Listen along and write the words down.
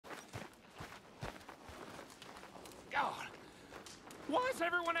God! Why is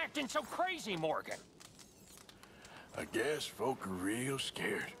everyone acting so crazy, Morgan? I guess folk are real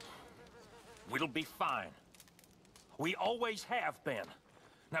scared. We'll be fine. We always have been.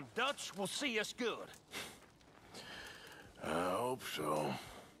 Now, Dutch will see us good. I hope so.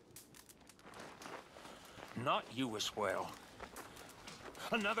 Not you as well.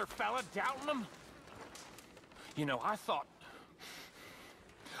 Another fella doubting him? You know, I thought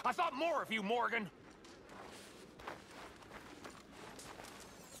more of you, Morgan.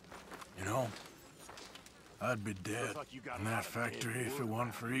 You know, I'd be dead in that factory if it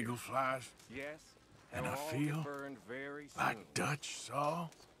weren't for eagle flies. Yes. And I feel like Dutch saw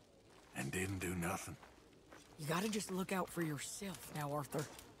and didn't do nothing. You gotta just look out for yourself now, Arthur.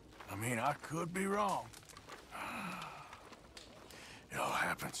 I mean, I could be wrong. It all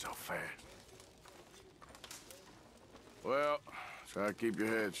happened so fast. Well, try to keep your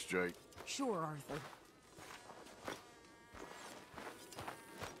head straight. Sure, Arthur.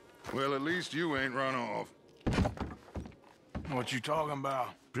 Well, at least you ain't run off. What you talking about?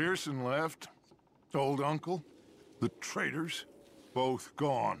 Pearson left. Old uncle. The traitors. Both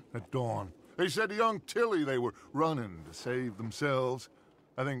gone at dawn. They said to young Tilly they were running to save themselves.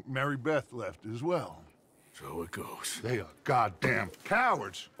 I think Mary Beth left as well. So it goes. They are goddamn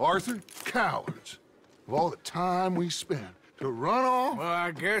cowards, Arthur. Cowards. Of all the time we spent to run off. Well,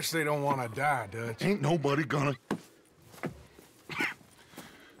 I guess they don't want to die, Dutch. Ain't nobody gonna...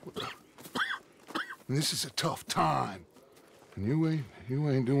 This is a tough time. And you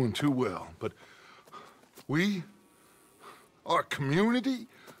ain't doing too well. But we, our community,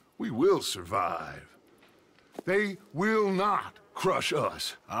 we will survive. They will not crush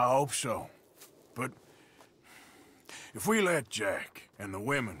us. I hope so. But if we let Jack and the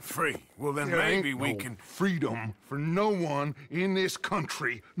women free, well then There maybe ain't we no can... freedom for no one in this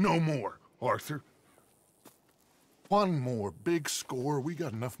country no more, Arthur. One more big score, we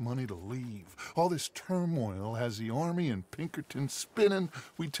got enough money to leave. All this turmoil has the army and Pinkerton spinning.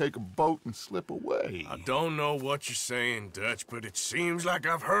 We take a boat and slip away. I don't know what you're saying, Dutch, but it seems like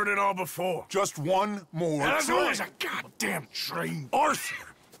I've heard it all before. Just one more There's train. always a goddamn train.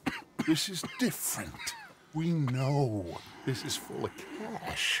 Arthur! This is different. We know this is full of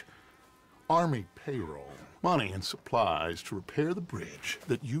cash. Army payroll, money and supplies to repair the bridge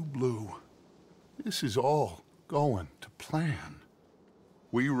that you blew. This is all going to plan.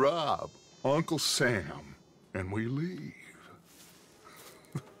 We rob Uncle Sam and we leave.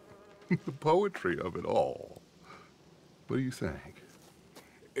 The poetry of it all. What do you think?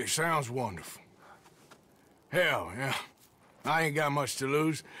 It sounds wonderful. Hell, yeah. I ain't got much to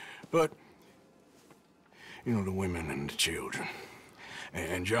lose, but... You know, the women and the children.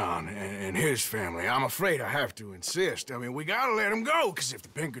 And John and his family. I'm afraid I have to insist. I mean, we gotta let them go, because if the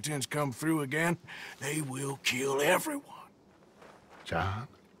Pinkertons come through again, they will kill everyone. John?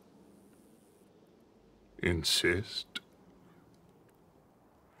 Insist?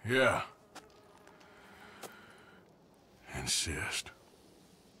 Yeah. Insist.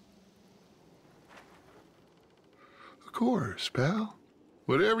 Of course, pal.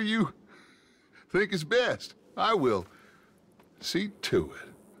 Whatever you think is best, I will see to it.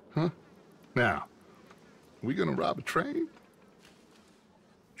 Huh? Now, we gonna rob a train?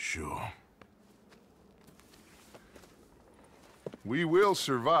 Sure. We will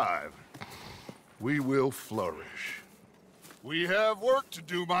survive. We will flourish. We have work to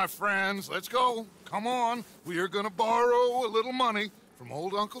do, my friends. Let's go. Come on. We are gonna borrow a little money from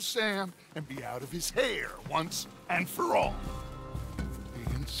old Uncle Sam and be out of his hair once and for all.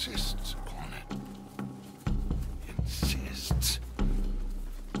 He insists upon it. Insists.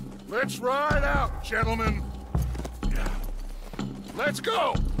 Let's ride out, gentlemen. Yeah. Let's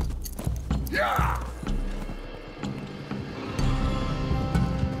go. Yeah!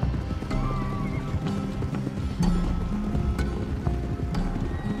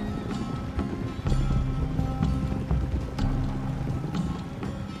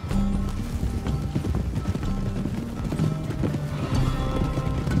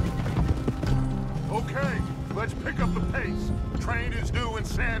 Let's pick up the pace. Train is due in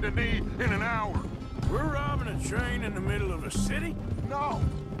Saint Denis in an hour. We're robbing a train in the middle of a city? No.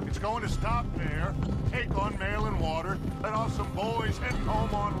 It's going to stop there, take on mail and water, let off some boys heading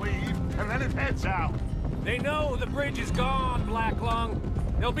home on leave, and then it heads out. They know the bridge is gone, Black Lung.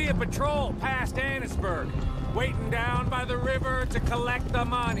 There'll be a patrol past Annisburg, waiting down by the river to collect the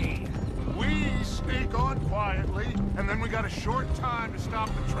money. We sneak on quietly, and then we got a short time to stop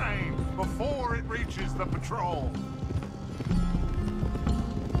the train before it reaches the patrol.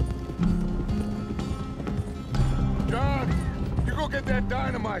 John, you go get that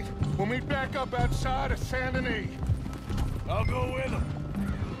dynamite. We'll meet back up outside of Saint Denis. I'll go with him.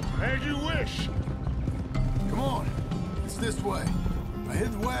 As you wish. Come on. It's this way. I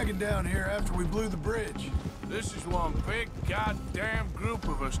hid the wagon down here after we blew the bridge. This is one big goddamn group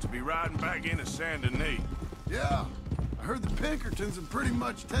of us to be riding back into Saint Denis. Yeah. I heard the Pinkertons have pretty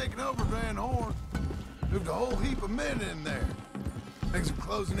much taken over Van Horn. Moved a whole heap of men in there. Things are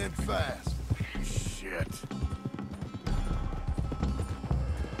closing in fast. Shit.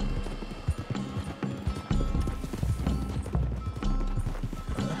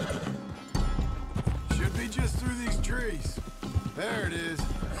 Should be just through these trees. There it is.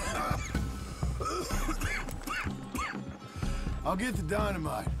 I'll get the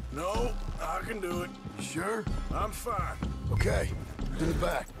dynamite. No, I can do it. You sure? I'm fine. Okay. To the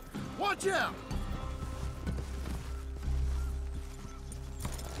back. Watch out!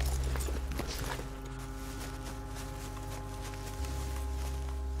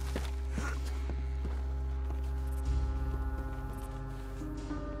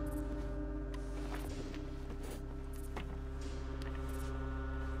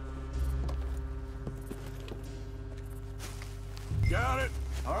 Got it.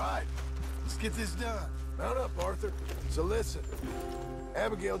 All right. Let's get this done. Mount up, Arthur. So listen.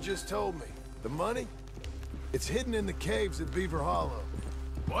 Abigail just told me. The money? It's hidden in the caves at Beaver Hollow.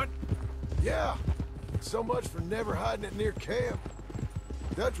 What? Yeah. So much for never hiding it near camp.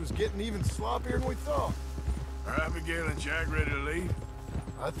 Dutch was getting even sloppier than we thought. Are Abigail and Jack ready to leave?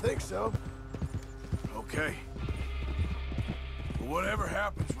 I think so. Okay. But whatever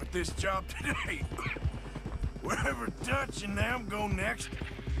happens with this job today, wherever Dutch and them go next,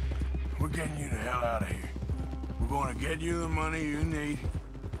 we're getting you the hell out of here. We're going to get you the money you need.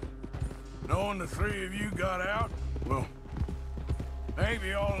 Knowing the three of you got out, well,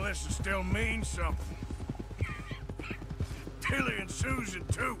 maybe all of this will still mean something. Tilly and Susan,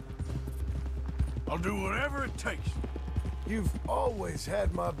 too. I'll do whatever it takes. You've always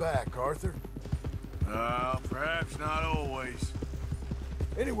had my back, Arthur. Perhaps not always.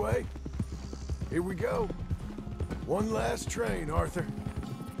 Anyway, here we go. One last train, Arthur.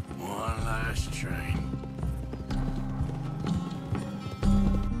 One last train.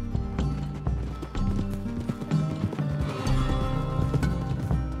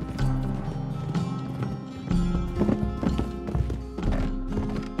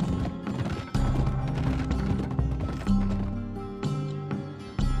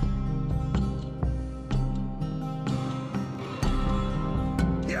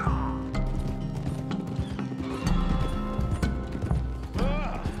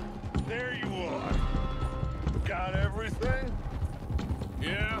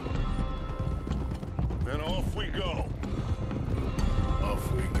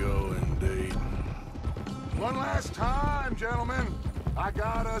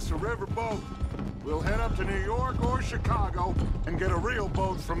 A river boat. We'll head up to New York or Chicago and get a real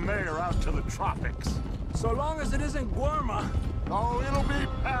boat from there out to the tropics. So long as it isn't Guarma. Oh, it'll be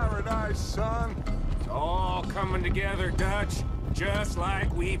paradise, son. It's all coming together, Dutch. Just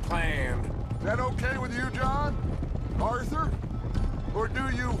like we planned. That okay with you, John? Arthur? Or do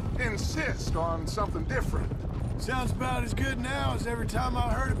you insist on something different? Sounds about as good now as every time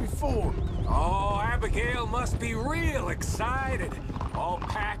I heard it before. Oh, Abigail must be real excited. All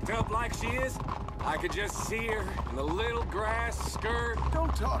packed up like she is. I could just see her in the little grass skirt.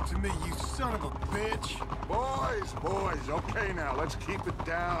 Don't talk to me, you son of a bitch. Boys, okay now, let's keep it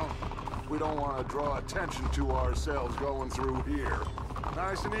down. We don't want to draw attention to ourselves going through here.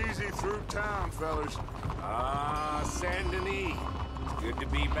 Nice and easy through town, fellas. Ah, Saint Denis. It's good to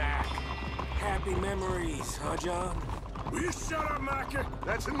be back. Happy memories, huh, John? Will you shut up, Micah?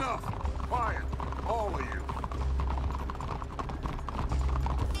 That's enough. Quiet, all of you.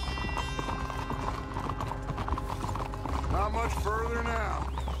 Not much further now.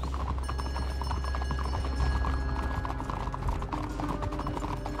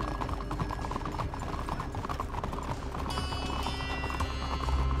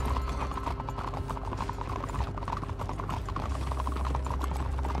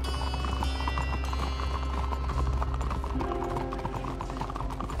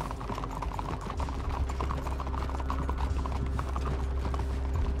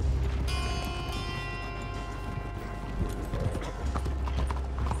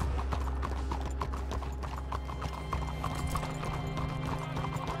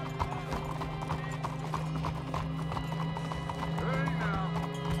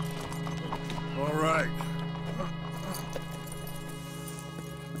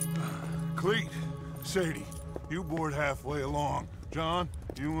 Sadie, you board halfway along. John,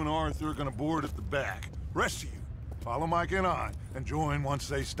 you and Arthur are gonna board at the back. Rest of you, follow Mike and I, and join once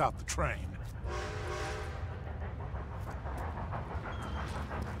they stop the train.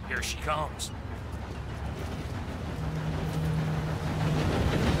 Here she comes.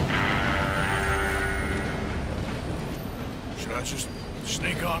 Should I just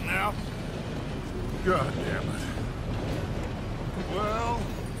sneak on now? God damn it. Well,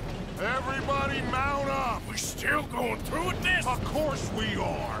 everybody mount up. We still going through with this? Of course we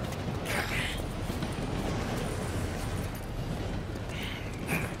are.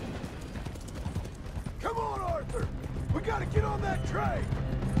 Come on, Arthur! We gotta get on that train!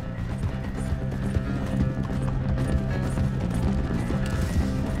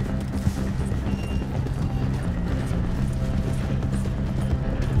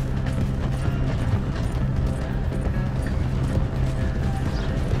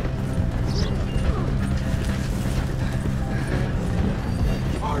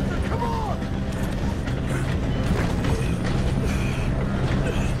 Arthur, come on!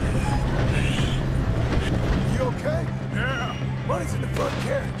 You okay? Yeah. Money's in the front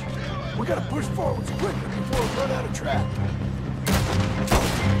carriage. We gotta push forwards quickly before we run out of track.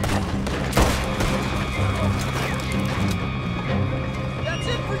 That's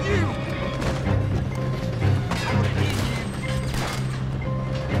it for you!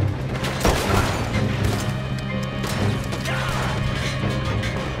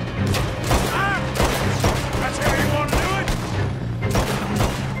 That's how you want to do it?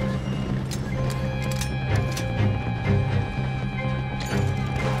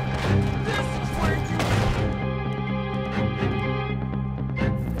 This is where you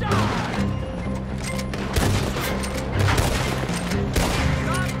die!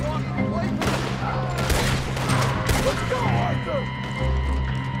 Not one way. Let's go, Arthur!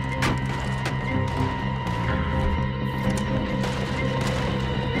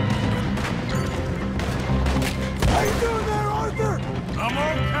 How you doing there, Arthur? I'm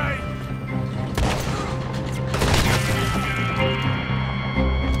okay.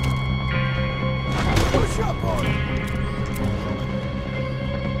 Push up on it!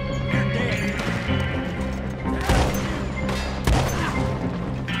 You're dead.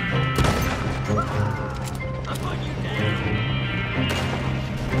 I'm on you down.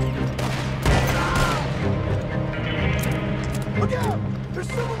 Look out! There's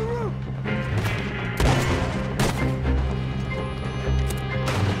some on the roof!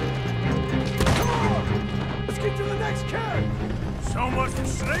 Come on! Let's get to the next carriage! So much for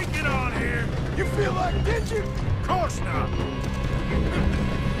sneaking on here. You feel like ditching? Of course not.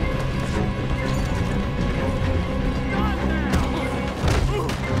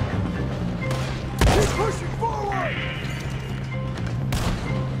 Keep pushing forward!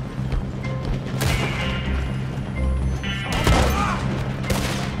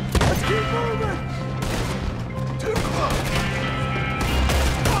 Let's keep moving! Too close!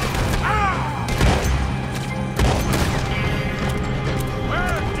 Where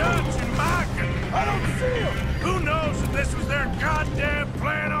are Dutch and Micah? I don't see him! Who knows if this was their goddamn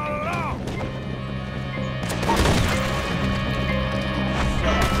plan all along?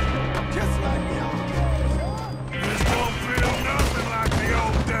 Just like the old days, huh? This don't feel nothing like the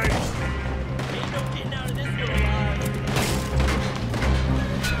old days. Ain't no getting out of this one alive.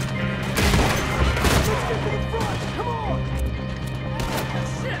 Let's get to the front! Come on!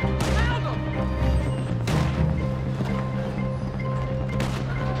 Shit! Found them!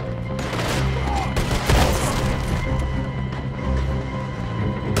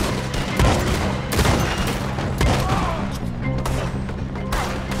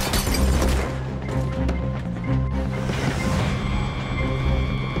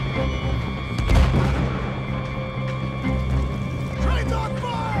 Train's on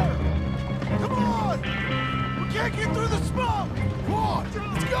fire! Come on! We can't get through the smoke! Come on,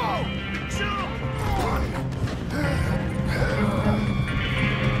 let's go!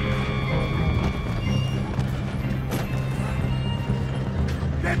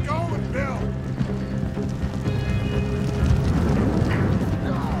 Get going, Bill.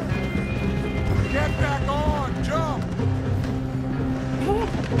 Get back on, jump.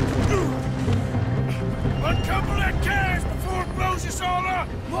 Uncouple that gas before it blows us all up.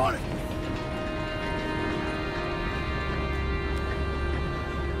 On it!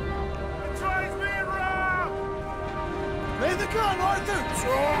 The train's being robbed. Lay the gun, Arthur!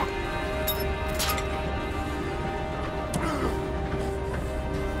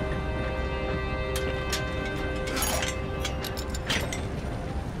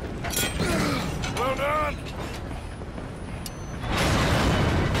 Well done.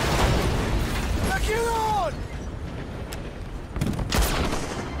 Now get on!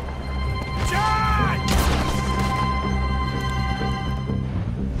 Charge!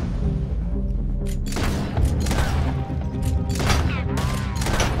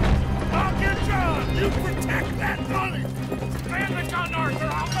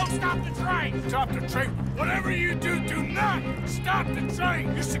 stop the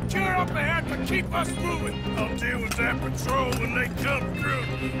train! You secure up ahead to keep us moving! I'll deal with that patrol when they come through!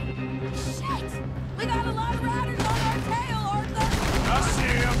 Shit! We got a lot of riders on our tail, Arthur! I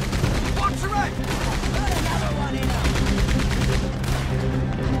see him! Watch the right! Put another one in him!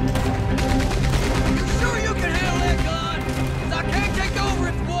 You sure you can handle that gun? 'Cause I can't take over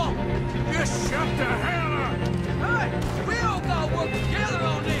its wall! Just shut the hell up! Hey! We all gotta work together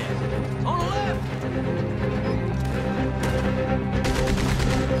on this! On the left!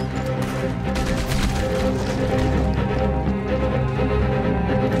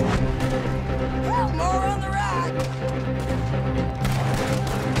 Hell, more on the right!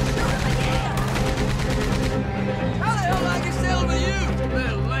 Shoot him again! How the hell I get settled with you,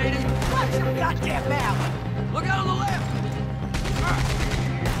 little lady? Watch your goddamn mouth! Look out on the left!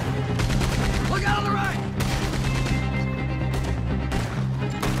 Look out on the right!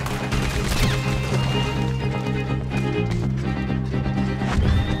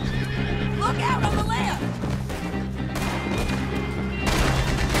 Look out on the left!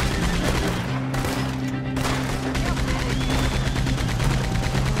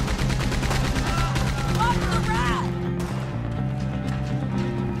 Off to the right!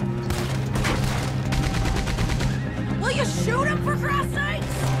 Will you shoot him, for Christ's sakes?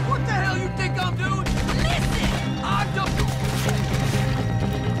 What the hell you think I'm doing? Listen! I don't...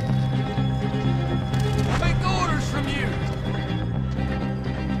 Take orders from you!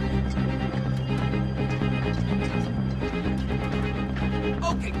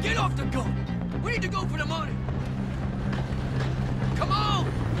 Okay, get off the gun! We need to go for the money! Come on!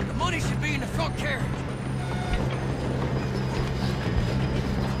 The money should be in the front carriage!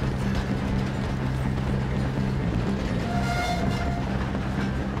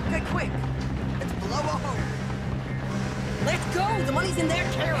 Okay, quick! Let's blow a hole! Let's go! The money's in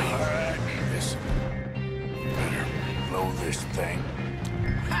their carriage! All right, listen. Better blow this thing.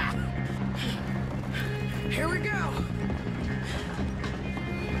 Ha! Here we go!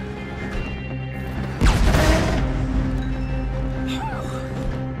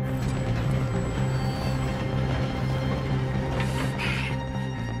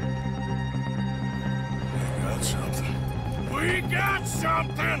 Got something. We got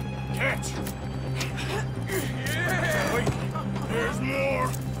something! Catch! Yeah! Wait, there's more!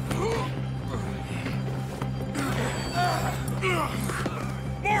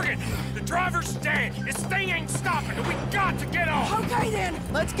 Morgan! The driver's dead! This thing ain't stopping, and we got to get off! Okay then,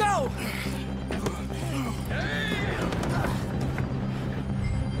 let's go!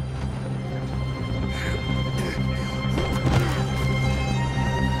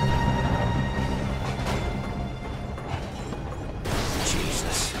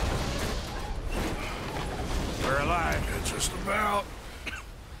 Jesus. We're alive. Yeah, just about.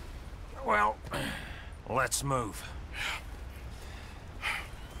 Well, let's move.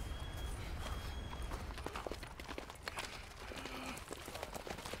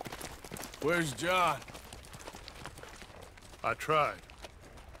 Where's John? I tried.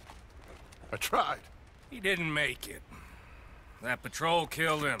 I tried. He didn't make it. That patrol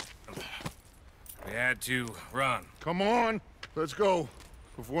killed him. We had to run. Come on, let's go.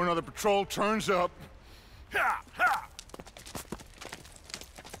 Before another patrol turns up. Ha! Ha!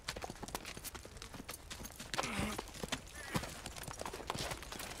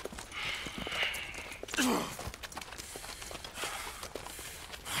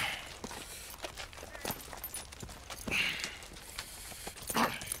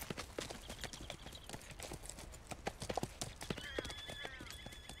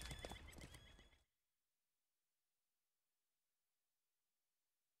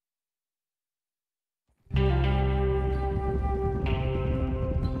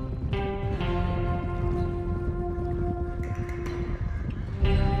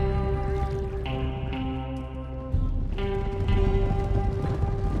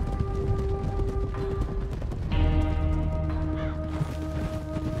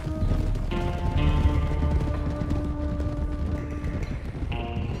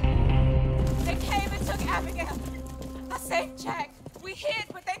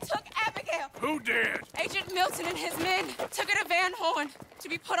 Who did? Agent Milton and his men took her to Van Horn to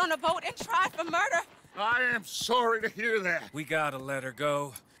be put on a boat and tried for murder. I am sorry to hear that. We gotta let her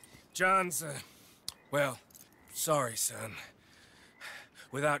go. John's, well, sorry, son.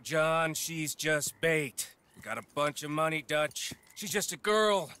 Without John, she's just bait. We got a bunch of money, Dutch. She's just a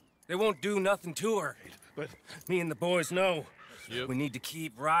girl. They won't do nothing to her. But me and the boys know. Yep. We need to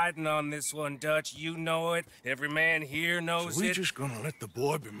keep riding on this one, Dutch. You know it. Every man here knows So we it. just gonna let the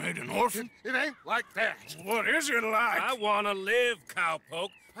boy be made an orphan? It ain't like that. What is it like? I wanna live, cowpoke.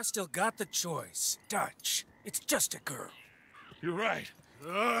 I still got the choice. Dutch, it's just a girl. You're right.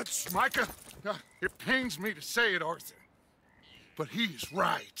 Micah, it pains me to say it, Arthur, but he's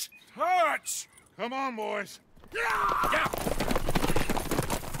right. Hutch! Come on, boys. Yeah!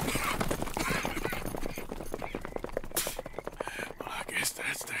 Well, I guess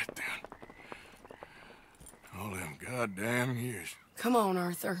that's that then. All them goddamn years. Come on,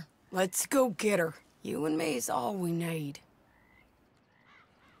 Arthur. Let's go get her. You and me is all we need.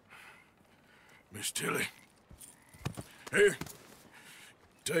 Miss Tilly. Here.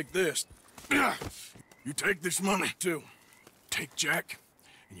 Take this. You take this money, too. Take Jack,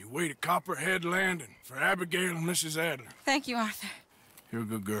 and you wait at Copperhead Landing for Abigail and Mrs. Adler. Thank you, Arthur. You're a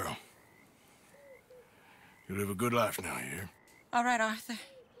good girl. You live a good life now, you hear? All right, Arthur.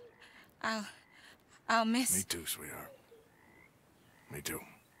 I'll miss... Me too, sweetheart. Me too.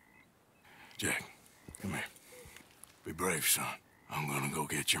 Jack, come here. Be brave, son. I'm gonna go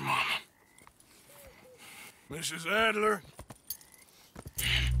get your mama. Mrs. Adler.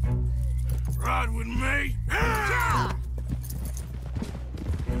 Ride with me. Yeah!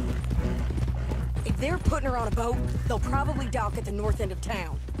 If they're putting her on a boat, they'll probably dock at the north end of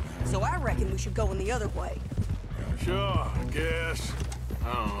town. So I reckon we should go in the other way. Sure, I guess.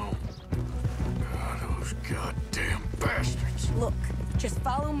 I don't know. God, those goddamn bastards. Look, just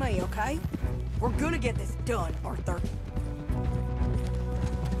follow me, okay? We're gonna get this done, Arthur.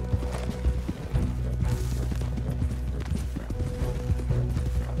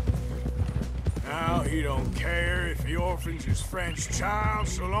 Now he don't care if he orphans his French child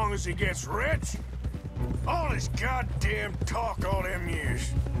so long as he gets rich. All his goddamn talk all them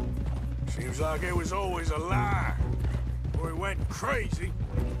years. Seems like it was always a lie. Or he went crazy.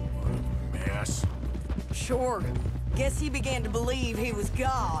 What a mess. Sure. Guess he began to believe he was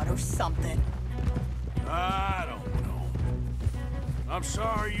God or something. I don't know. I'm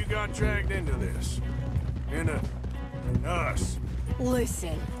sorry you got dragged into this. Into us.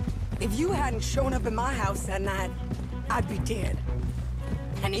 Listen, if you hadn't shown up at my house that night, I'd be dead.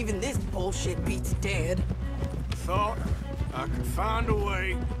 And even this bullshit beats dead. Thought I could find a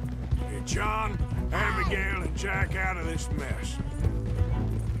way to get John, Abigail, and Jack out of this mess.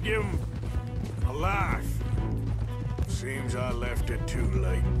 Give them a life. Seems I left it too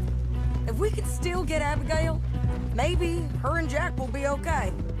late. If we could still get Abigail, maybe her and Jack will be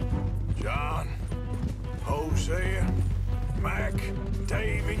okay. John, Hosea, Mac,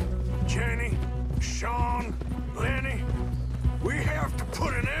 Davy, Jenny, Sean, Lenny. We have to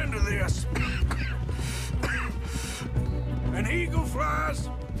put an end to this. An eagle flies.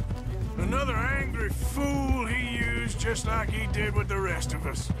 Another angry fool he used just like he did with the rest of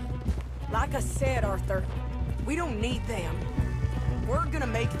us. Like I said, Arthur, we don't need them. We're gonna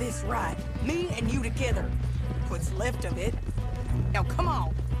make this right. Me and you together. What's left of it. Now come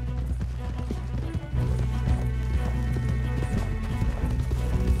on.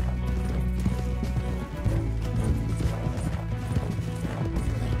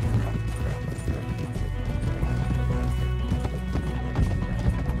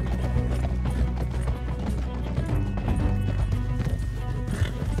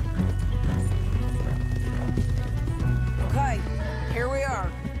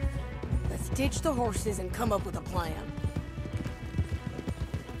 Ditch the horses and come up with a plan.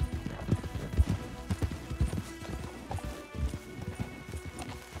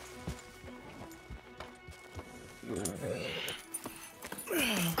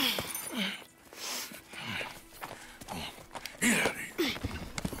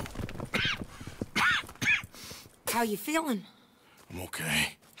 How you feeling? I'm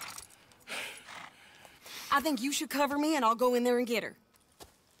okay. I think you should cover me and I'll go in there and get her.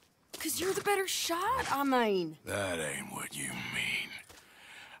 'Cause you're the better shot, I mean. That ain't what you mean.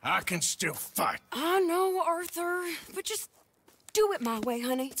 I can still fight. I know, Arthur, but just do it my way,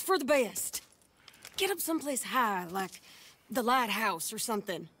 honey. It's for the best. Get up someplace high, like the lighthouse or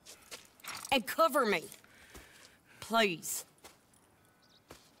something. And cover me. Please.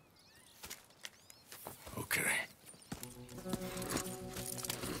 Okay.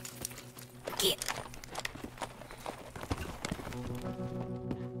 Get.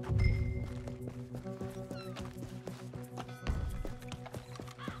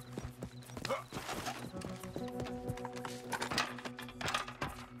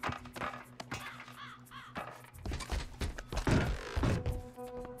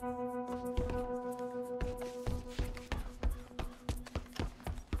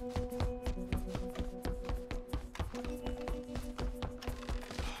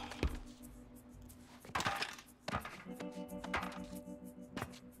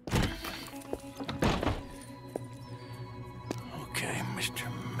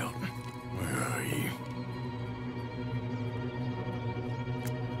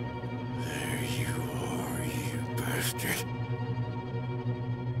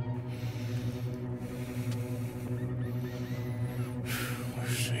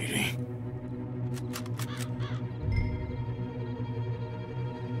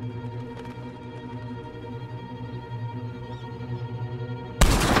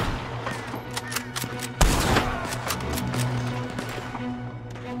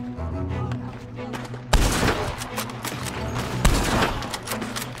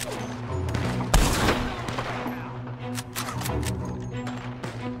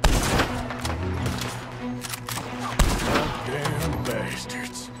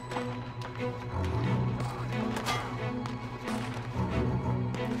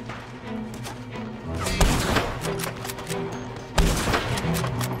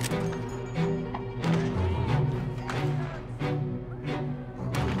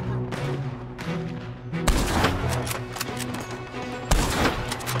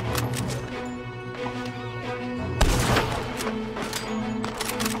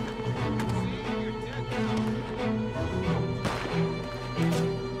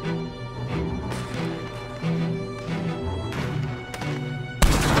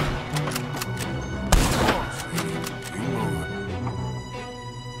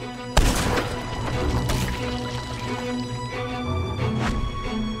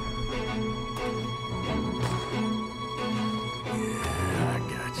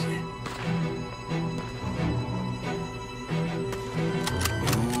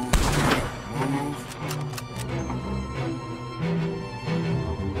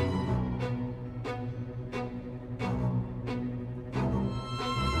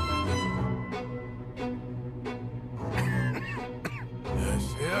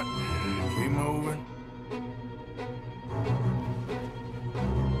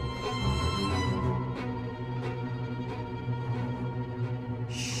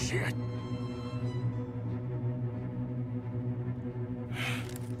 shit.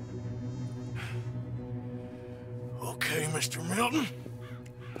 Okay, Mr. Milton.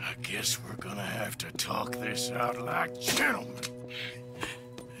 I guess we're gonna have to talk this out like gentlemen.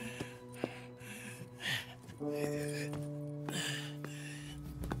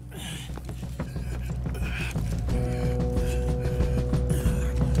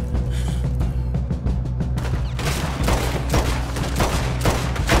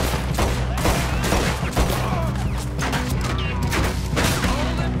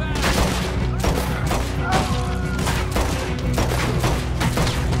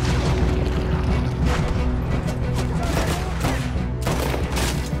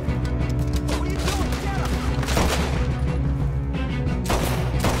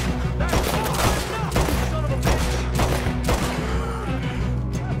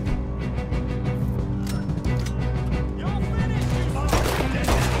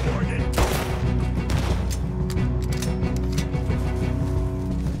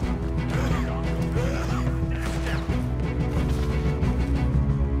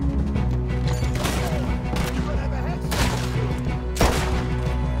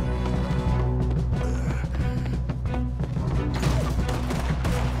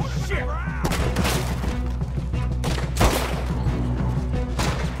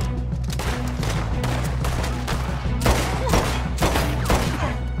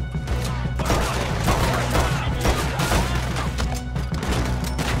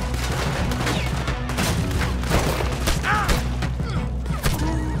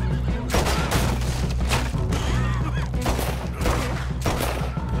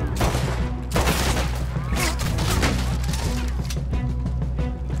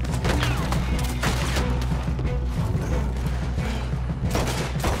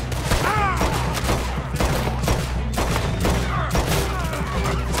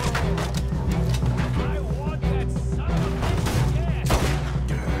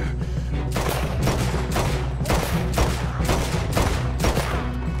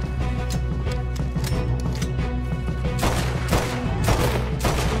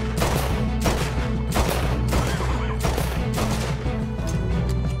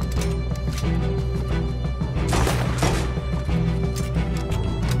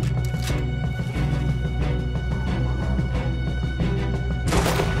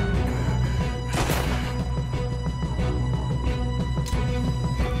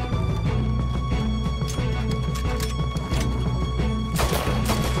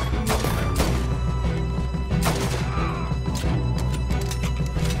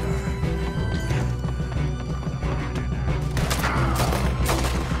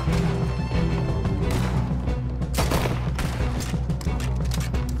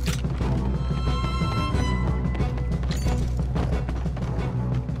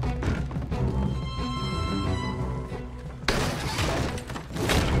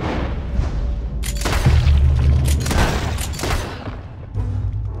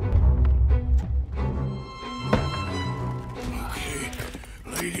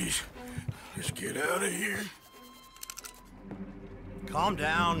 Out of here. Calm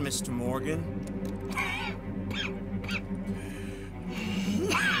down, Mr. Morgan.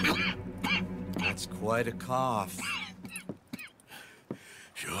 That's quite a cough.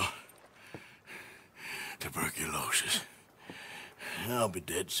 Sure. Tuberculosis. I'll be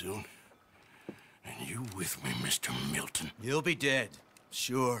dead soon. And you with me, Mr. Milton? You'll be dead,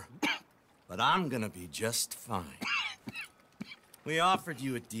 sure. But I'm gonna be just fine. We offered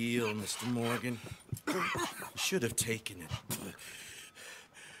you a deal, Mr. Morgan. You should have taken it.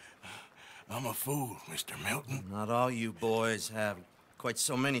 I'm a fool, Mr. Milton. Not all you boys have quite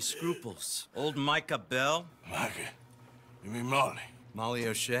so many scruples. Old Micah Bell. Micah? You mean Molly? Molly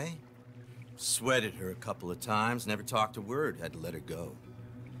O'Shea? Sweated her a couple of times, never talked a word, had to let her go.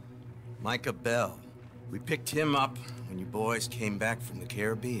 Micah Bell. We picked him up when you boys came back from the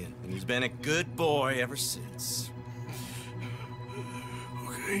Caribbean, and he's been a good boy ever since.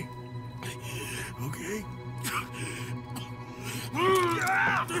 Okay. Okay.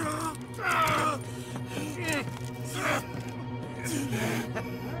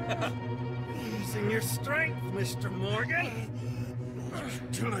 Using your strength, Mr. Morgan.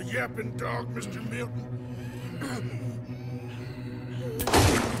 Still a yapping dog, Mr. Milton.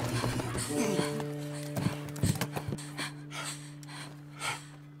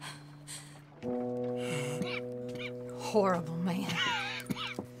 Horrible man.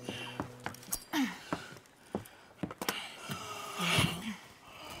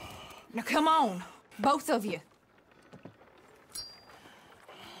 Now come on, both of you.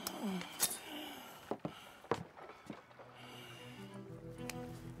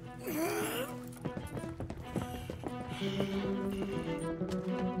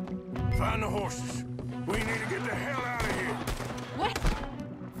 Find the horses. We need to get the hell out of here. What?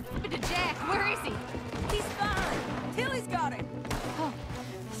 But to Jack, where is he? He's fine. Tilly's got him. Oh,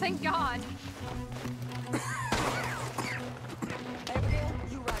 thank God. Abigail,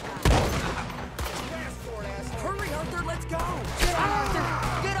 you right now. Fast for it, asshole. Hurry, Arthur, let's go. Get on, Arthur.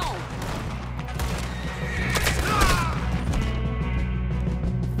 Get on.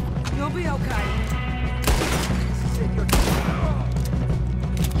 You'll be okay. Sit your...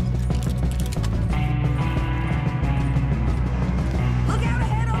 Look out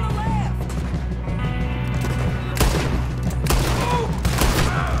ahead on the left.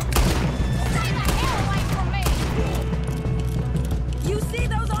 Stay the hell away from me! You see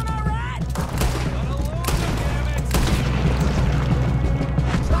those on our right?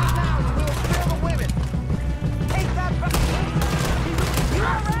 Stop now, or we'll kill the women. Take that back. You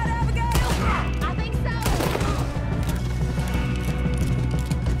all right, Abigail? I think so.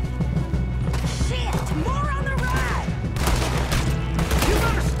 Shit! More on the right! You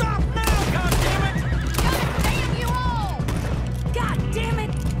better stop now, goddammit! God damn you all! God damn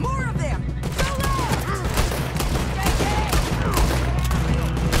it! More of them! Go left!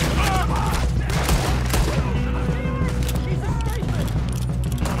 She's escaping!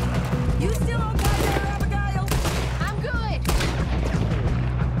 You still okay there, Abigail? I'm good.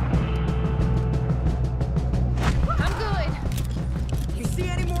 I'm good. You see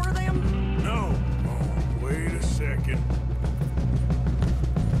any more of them? No. Oh, wait a second.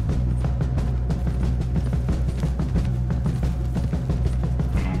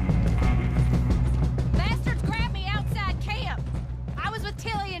 Bastards grabbed me outside camp. I was with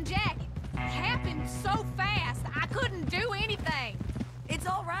Tilly and Jack. It happened so fast, I couldn't do anything. It's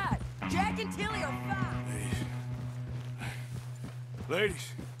all right. Jack and Tilly are fine.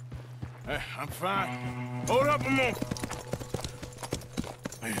 Ladies, I'm fine. Hold up a moment.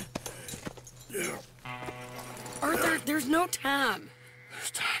 Arthur, there's no time.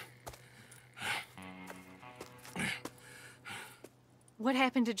 This time. What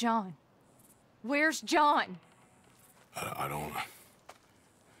happened to John? Where's John? I don't...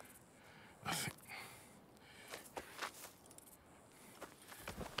 I think...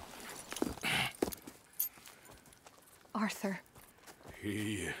 Arthur.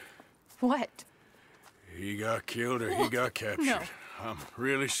 What? What? He got killed or he got captured. No. I'm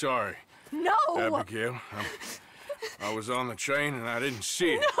really sorry, No! Abigail. I was on the train and I didn't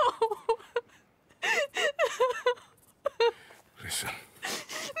see it. No! Listen,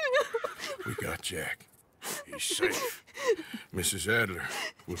 we got Jack. He's safe. Mrs. Adler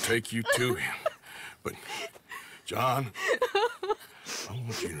will take you to him. But, John, I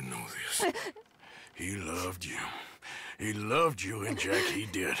want you to know this. He loved you. He loved you, and Jack, he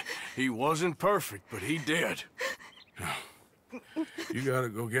did. He wasn't perfect, but he did. Now, you gotta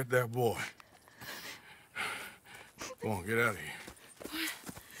go get that boy. Come on, get out of here.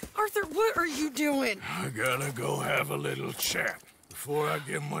 Arthur, what are you doing? I gotta go have a little chat before I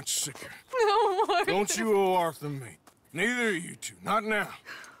get much sicker. No, Arthur. Don't you owe Arthur me. Neither of you two. Not now.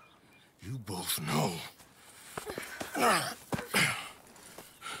 You both know.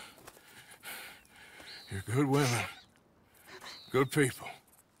 You're good women. Good people.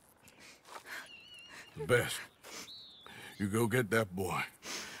 The best. You go get that boy.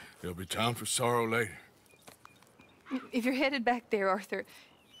 There'll be time for sorrow later. If you're headed back there, Arthur,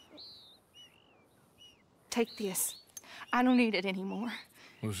 take this. I don't need it anymore.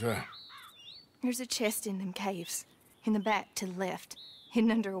 What's that? There's a chest in them caves, in the back to the left,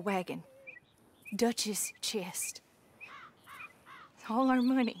 hidden under a wagon. Dutch's chest. All our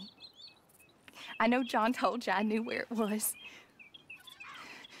money. I know John told you I knew where it was.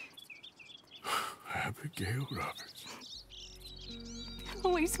 Abigail Roberts.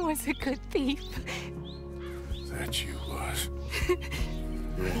 Always was a good thief. That you was. Go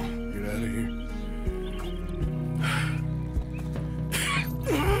on, get out of here.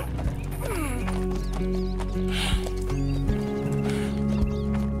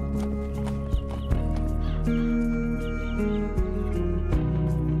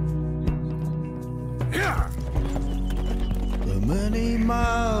 The many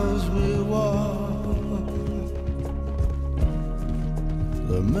miles we walk,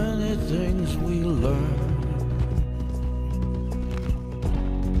 the many things we learn,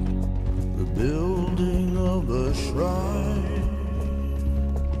 the building of a shrine,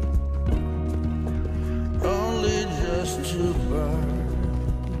 only just to burn.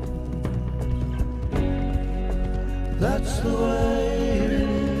 That's the way it is.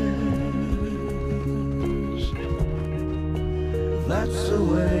 That's the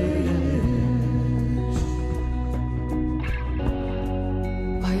way it is.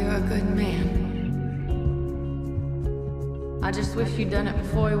 I just wish you'd done it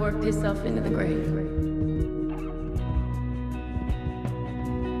before he worked himself into the grave.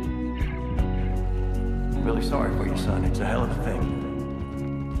 I'm really sorry for your son. It's a hell of a thing.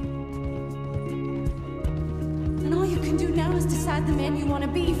 And all you can do now is decide the man you want to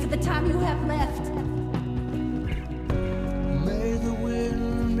be for the time you have left. May the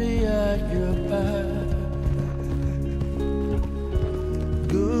wind be at your back.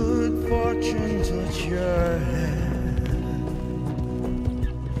 Good fortune touch your hand.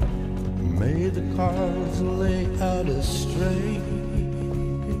 May the cards lay out astray.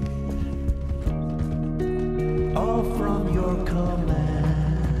 All from your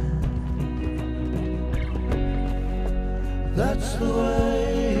command. That's the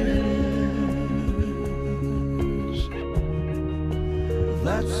way it is.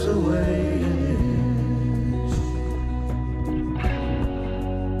 That's the way it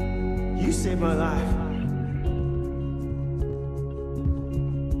is. You saved my life.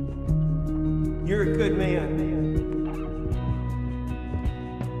 You're a good man.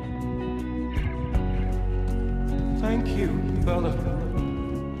 Thank you, Bella.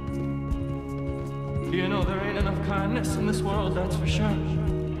 You know, there ain't enough kindness in this world, that's for sure.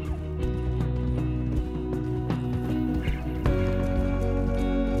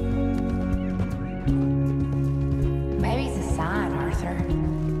 Maybe it's a sign, Arthur.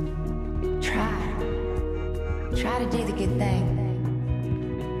 Try to do the good thing.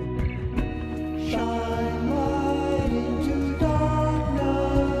 Shine light into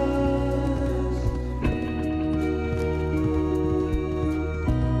darkness.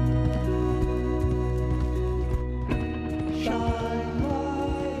 Shine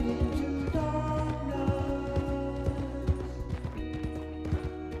light into darkness.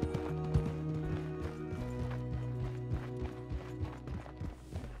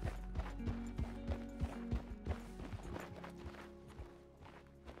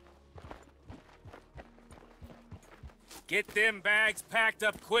 Get them bags packed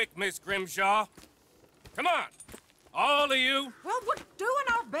up quick, Miss Grimshaw. Come on, all of you. Well, we're doing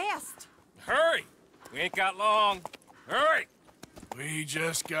our best. Hurry, we ain't got long. Hurry. We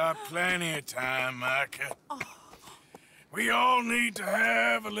just got plenty of time, Micah. We all need to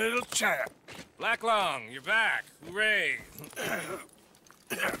have a little chat. Black Lung, you're back. Hooray.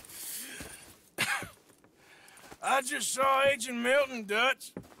 I just saw Agent Milton,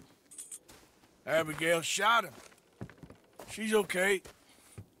 Dutch. Abigail shot him. She's okay.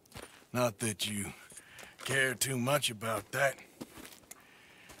 Not that you care too much about that.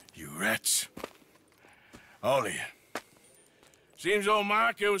 You rats. All of you. Seems old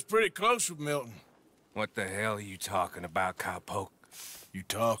Micah was pretty close with Milton. What the hell are you talking about, cowpoke? You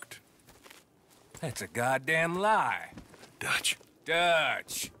talked. That's a goddamn lie. Dutch.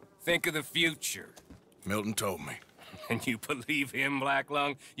 Dutch, think of the future. Milton told me. And you believe him, Black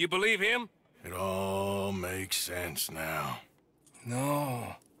Lung? You believe him? It all makes sense now.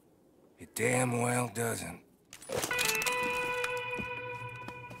 No, it damn well doesn't.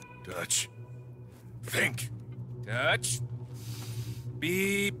 Dutch, think. Dutch,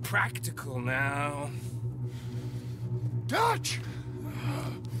 be practical now. Dutch!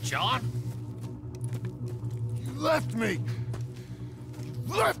 John? You left me!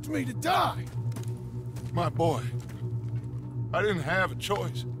 You left me to die! My boy, I didn't have a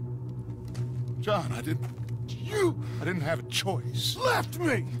choice. John, I didn't have a choice. Left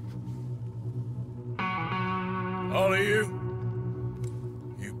me! All of you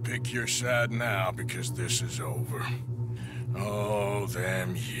pick your side now because this is over. Oh,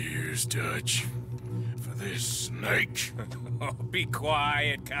 them years, Dutch. For this snake. Oh, be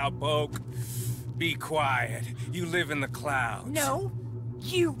quiet, cowpoke. Be quiet. You live in the clouds. No,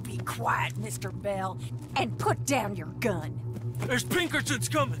 you be quiet, Mr. Bell, and put down your gun. There's Pinkertons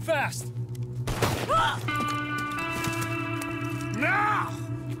coming, fast! Now!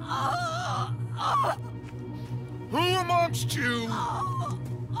 Who amongst you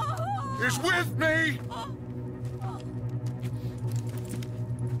is with me?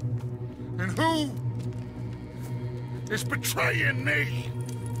 And who is betraying me?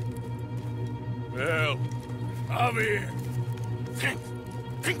 Well, I'll be here.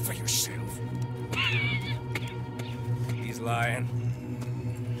 Think for yourself. He's lying.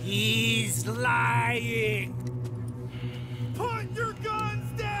 He's lying! Put your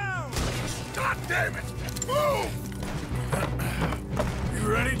guns down! God damn it! Move! You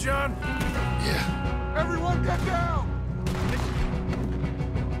ready, John? Yeah. Everyone get down!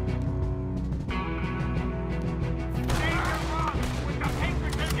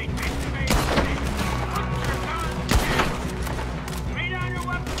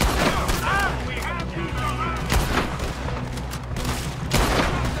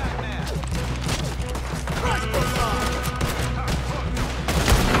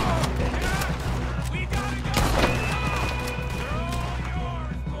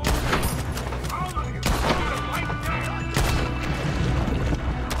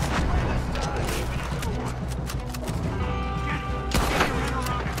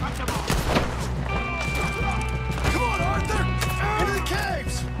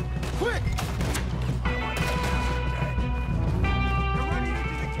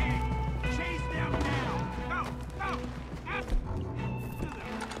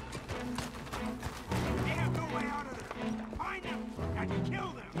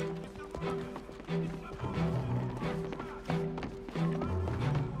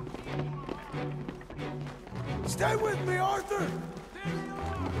 Stay with me, Arthur!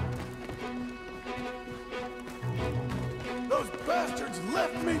 Those bastards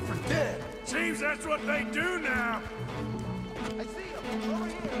left me for dead! Seems that's what they do now. I see him! Over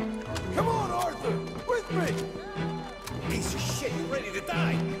here! Come on, Arthur! With me! Piece of shit, you're ready to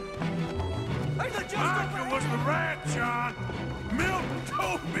die. Arthur was the rat, John. Milton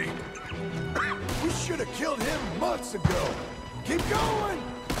told me. We should have killed him months ago. Keep going!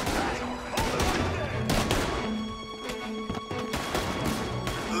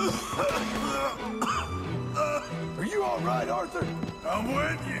 Are you all right, Arthur? I'm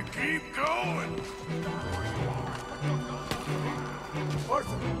with you. Keep going.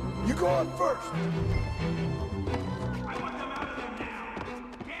 Arthur, you go on first.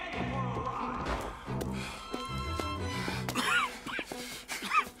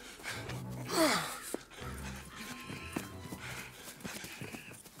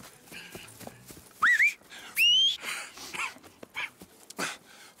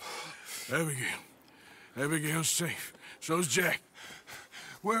 Abigail's safe. So's Jack.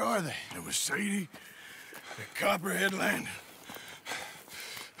 Where are they? It was Sadie at Copperhead Landing.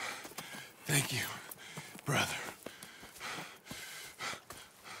 Thank you, brother.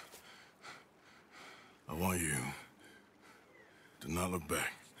 I want you to not look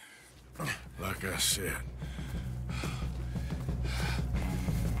back. Like I said.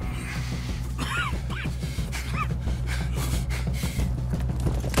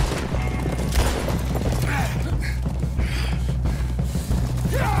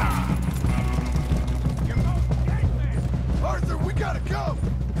 Arthur, we gotta go!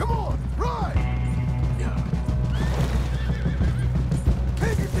 Come on, ride!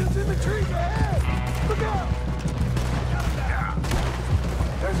 Pinkerton's in the trees ahead! Look out!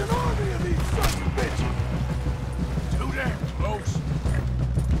 There's an army of these sons of bitches! Too damn close.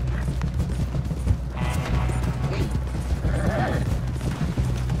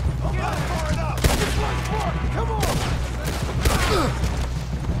 I'm not far enough! This one's far! Come on!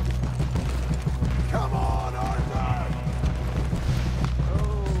 Come on, Arthur!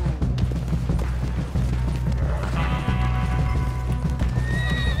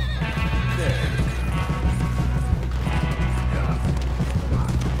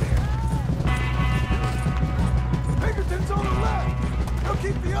 Pinkerton's on the left! They'll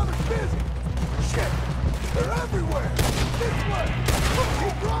keep the others busy! Shit! They're everywhere! This way!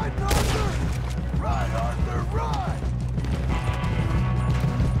 Keep riding, Arthur! Ride, Arthur, ride!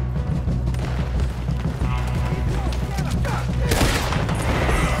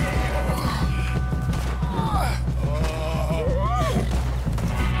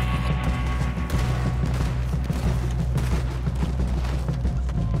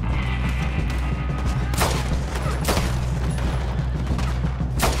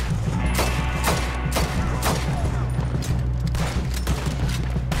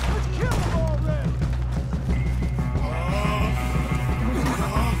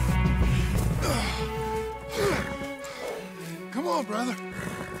 Come on, brother.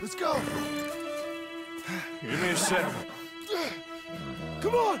 Let's go. Give me a second.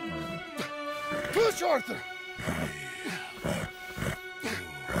 Come on! Push, Arthur!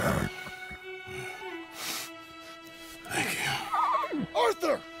 Thank you.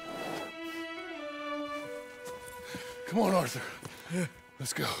 Arthur! Come on, Arthur.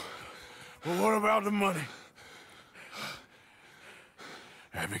 Let's go. Well, what about the money?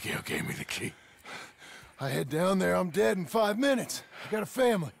 Abigail gave me the key. I head down there, I'm dead in 5 minutes. I got a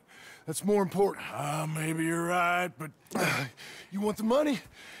family. That's more important. Maybe you're right, but... You want the money?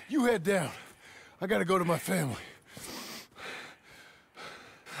 You head down. I gotta go to my family.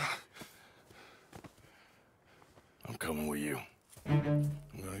 I'm coming with you. I'm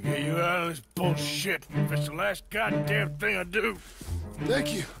gonna get you out of this bullshit if it's the last goddamn thing I do.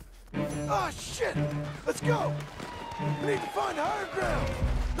 Thank you. Ah, shit! Let's go! We need to find higher ground.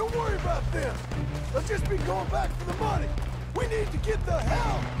 Don't worry about them. Let's just be going back for the money. We need to get the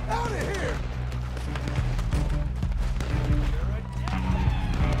hell out of here!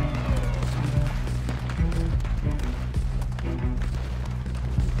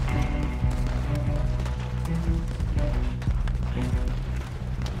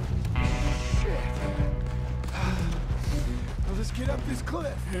 Well, let's get up this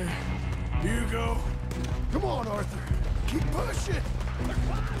cliff. You go. Come on, Arthur. Keep pushing.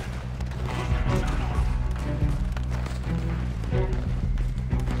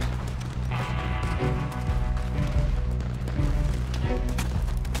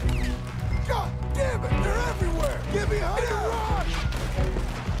 God damn it! They're everywhere! Get behind the rock!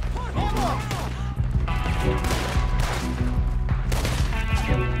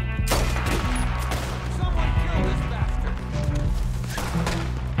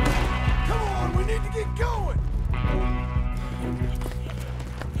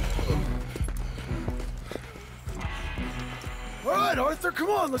 right, Arthur, come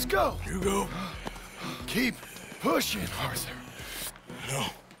on, let's go. You go. Keep pushing, Arthur. No.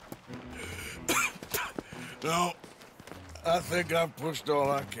 No. I think I've pushed all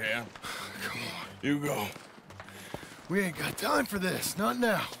I can. Come on. You go. We ain't got time for this, not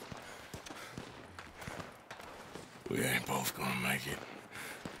now. We ain't both gonna make it.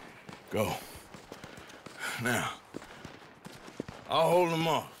 Go. Now. I'll hold them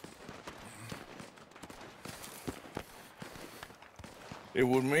off. It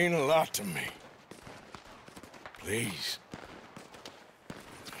would mean a lot to me. Please.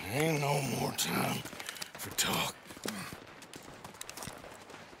 There ain't no more time for talk.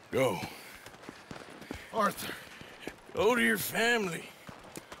 Go. Arthur. Go to your family.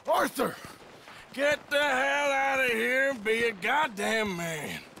 Arthur! Get the hell out of here and be a goddamn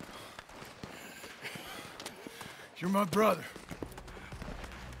man. You're my brother.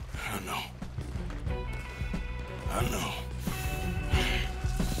 I know. I know.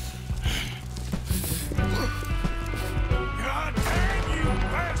 God damn you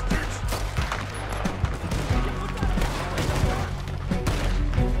bastards!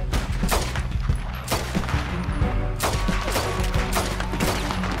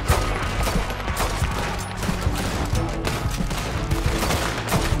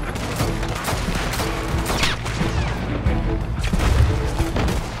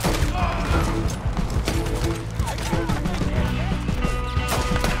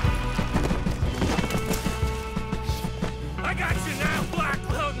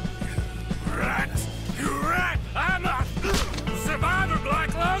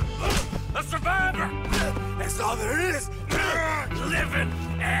 all there is. Living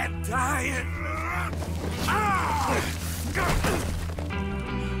and dying.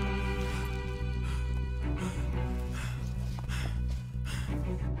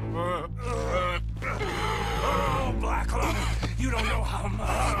 Oh, Black Lung, you don't know how much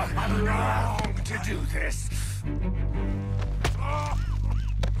I've longed to do this.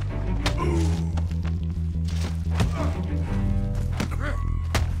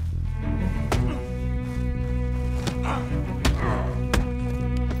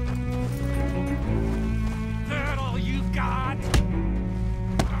 That all you got?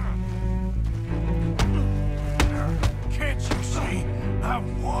 Can't you see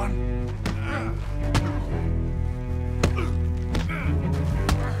I've won?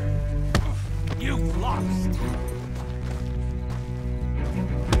 You've lost.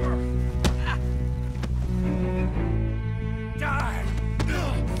 Die.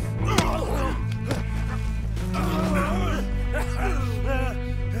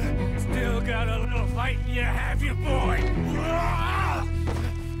 Still got a little fight in you, have you, boy?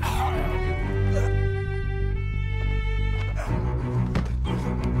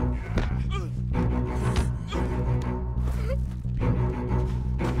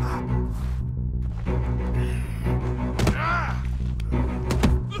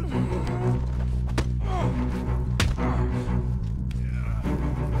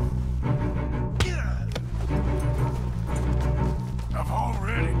 I've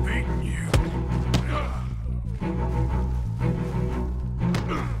already beaten you.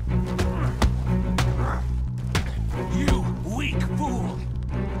 You weak fool!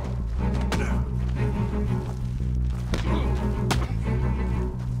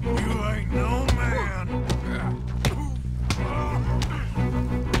 You ain't no man!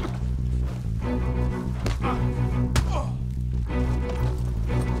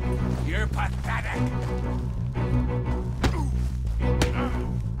 You're pathetic!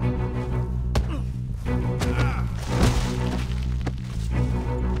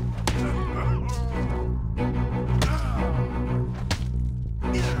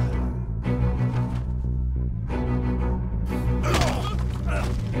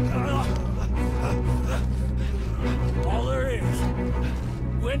 All there is,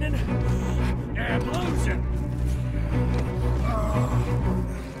 winning and losing.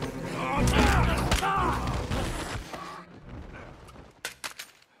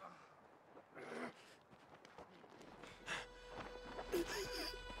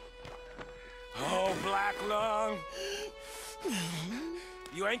 Oh, Black Lung,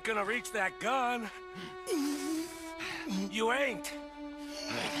 you ain't gonna reach that gun. You ain't.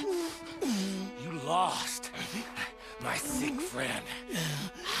 You lost, my sick friend.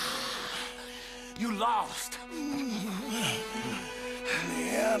 You lost. In the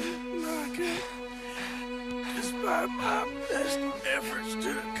end, Micah, despite my best efforts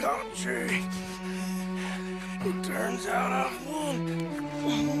to the contrary, it turns out I've won.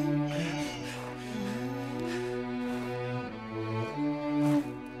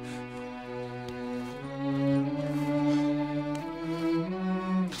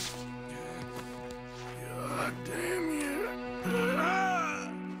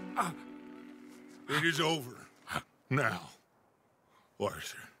 It is over. Now,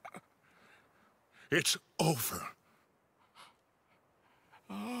 Arthur. It's over.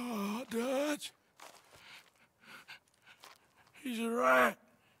 Oh, Dutch. He's a rat.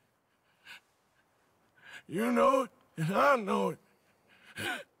 You know it, and I know it.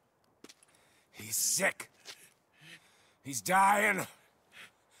 He's sick. He's dying.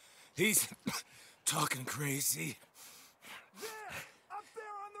 He's talking crazy. There! Up there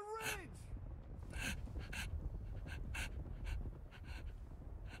on the ridge!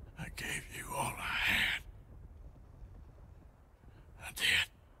 I gave you all I had. I did.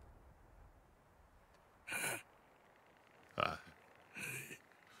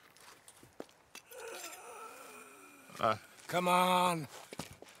 Come on.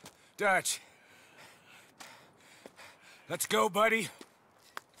 Dutch. Let's go, buddy.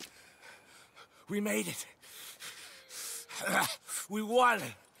 We made it. We won.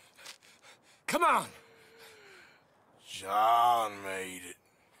 Come on. John made it.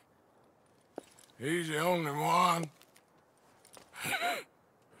 He's the only one.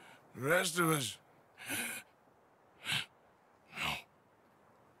 The rest of us... No.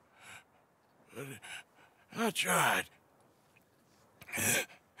 But I tried.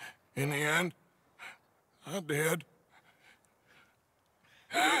 In the end, I did.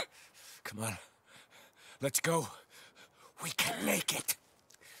 Come on. Let's go. We can make it.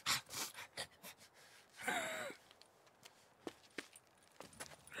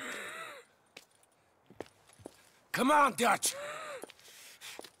 Come on, Dutch.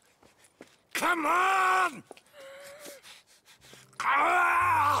 Come on!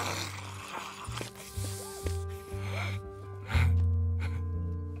 Ah!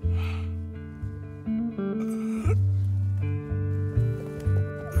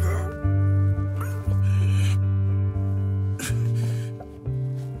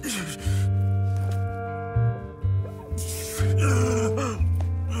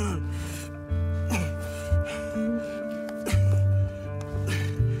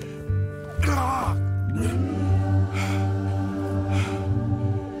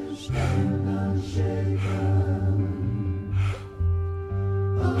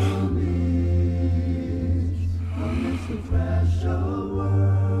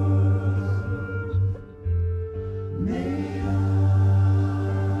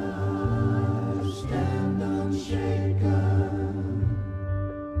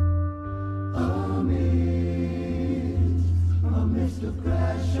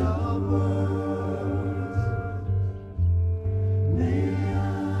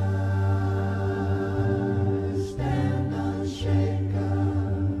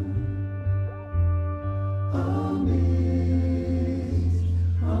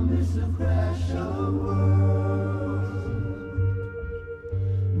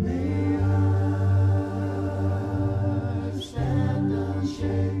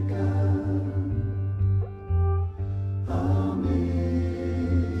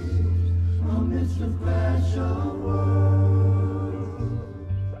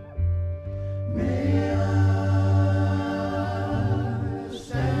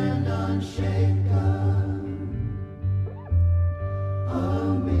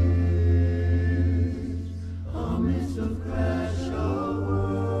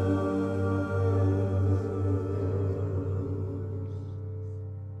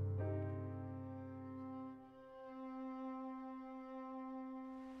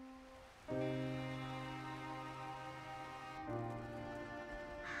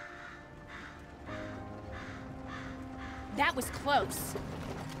 That was close.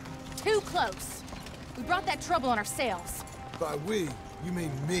 Too close. We brought that trouble on ourselves. By we, you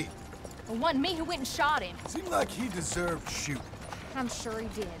mean me. It wasn't me who went and shot him. Seemed like he deserved shooting. I'm sure he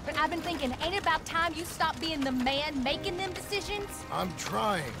did. But I've been thinking, ain't it about time you stop being the man making them decisions? I'm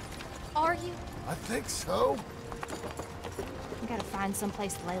trying. Are you? I think so. We gotta find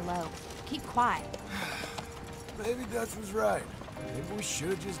someplace to lay low. Keep quiet. Maybe Dutch was right. Maybe we should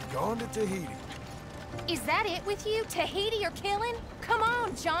have just gone to Tahiti. Is that it with you? Tahiti or killing? Come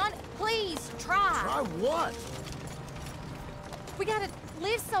on, John. Please, try. Try what? We gotta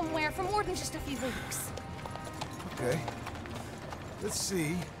live somewhere for more than just a few weeks. Okay. Let's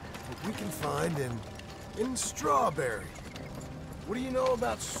see what we can find in Strawberry. What do you know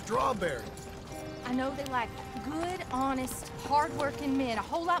about Strawberry? I know they like good, honest, hard-working men a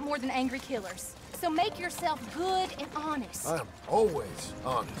whole lot more than angry killers. So make yourself good and honest. I'm always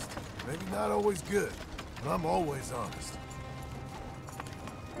honest. Maybe not always good, but I'm always honest.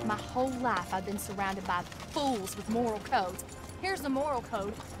 My whole life I've been surrounded by fools with moral codes. Here's the moral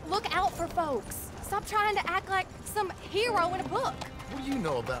code. Look out for folks. Stop trying to act like some hero in a book. What do you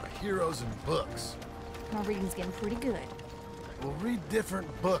know about heroes and books? My reading's getting pretty good. Well, read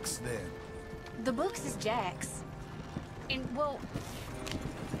different books then. The books is Jack's. And, well,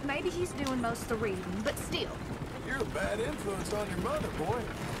 maybe he's doing most of the reading, but still. You're a bad influence on your mother, boy.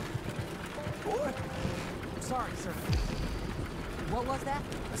 Boy? Sorry, sir. What was that?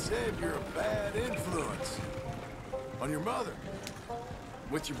 I said you're a bad influence on your mother.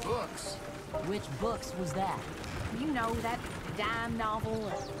 With your books. Which books was that? You know, that dime novel,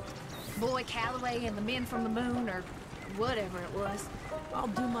 or Boy Calloway and the Men from the Moon, or whatever it was. I'll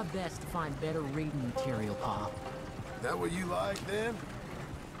do my best to find better reading material, Pop. That what you like, then?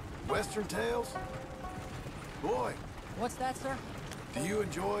 Western tales? Boy. What's that, sir? Do you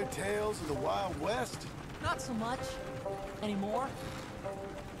enjoy tales of the Wild West? Not so much. Anymore.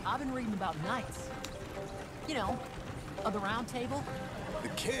 I've been reading about knights. You know, of the Round Table. The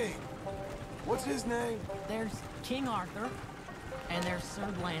king. What's his name? There's King Arthur, and there's Sir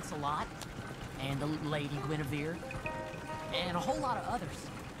Lancelot, and the Lady Guinevere, and a whole lot of others.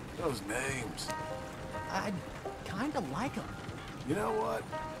 Those names. I kinda like them. You know what?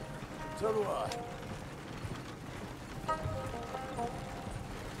 So do I.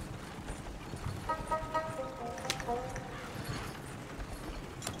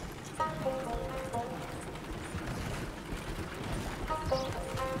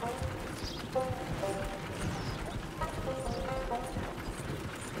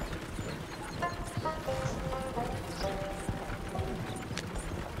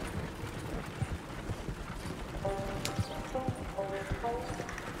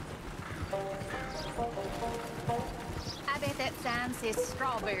 I bet that sign says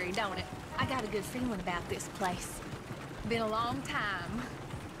strawberry, don't it? I got a good feeling about this place. Been a long time.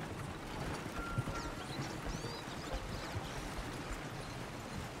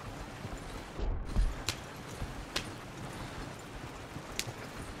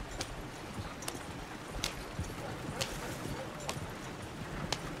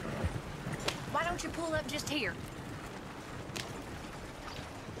 Why don't you pull up just here?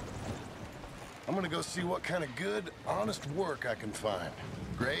 I'm gonna go see what kind of good, honest work I can find.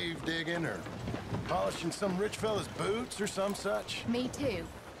 Grave digging or polishing some rich fella's boots or some such. Me too.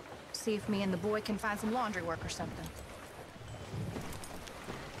 See if me and the boy can find some laundry work or something.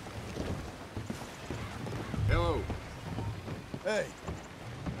 Hello. Hey.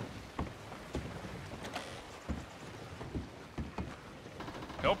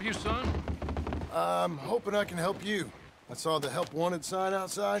 Help you, son? I'm hoping I can help you. I saw the help wanted sign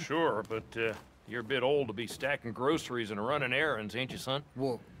outside. Sure, but you're a bit old to be stacking groceries and running errands, ain't you, son?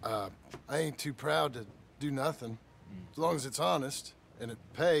 Well, I ain't too proud to do nothing. As long as it's honest and it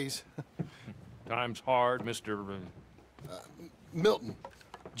pays. Time's hard, Mr. Milton.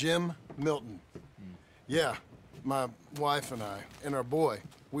 Jim Milton. Yeah, my wife and I, and our boy,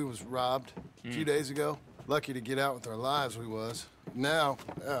 we was robbed a few days ago. Lucky to get out with our lives, we was. Now,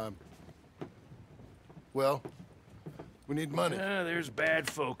 well, we need money. There's bad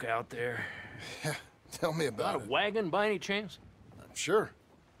folk out there. Yeah, tell me about Got it. a wagon by any chance? Sure.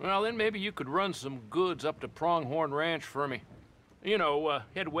 Well, then maybe you could run some goods up to Pronghorn Ranch for me. You know,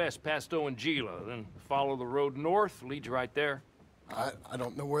 head west past Owanjila, then follow the road north, leads you right there. I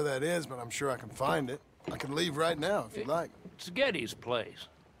don't know where that is, but I'm sure I can find it. I can leave right now if you'd like. It's Getty's place.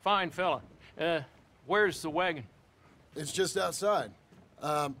 Fine fella. Where's the wagon? It's just outside.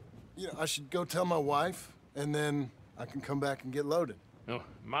 You know, I should go tell my wife, and then I can come back and get loaded. No,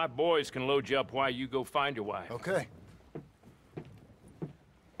 my boys can load you up while you go find your wife. Okay.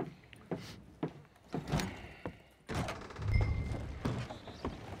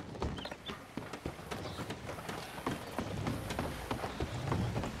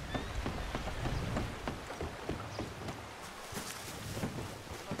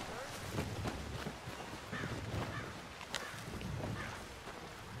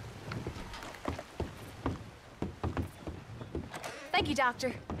 Thank you,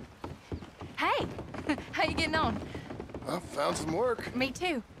 Doctor. Hey, how you getting on? Well, found some work. Me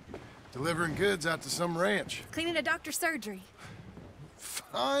too. Delivering goods out to some ranch. Cleaning a doctor's surgery.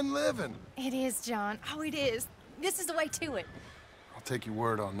 Fine living. It is, John. Oh, it is. This is the way to it. I'll take your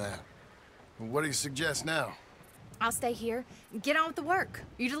word on that. What do you suggest now? I'll stay here. Get on with the work.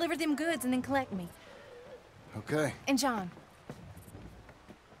 You deliver them goods and then collect me. Okay. And John,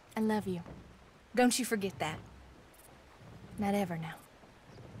 I love you. Don't you forget that. Not ever now.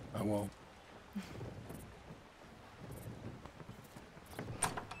 I won't.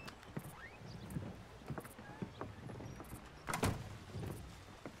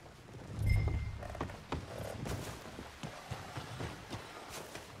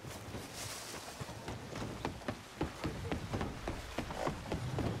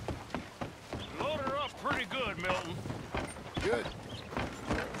 good, Milton. Good.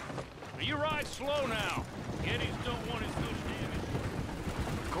 You ride slow now. Geddes don't want his goods damaged.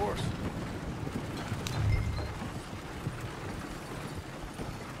 Of course.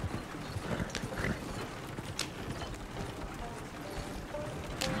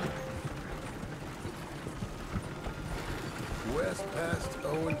 West past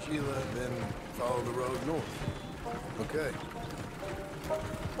Owen Gila, then follow the road north. Okay.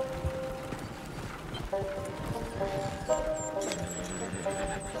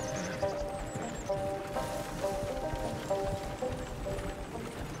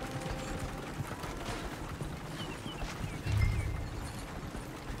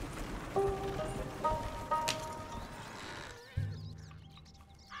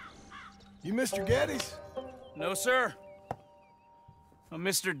 You Mr. Geddes? No, sir. I'm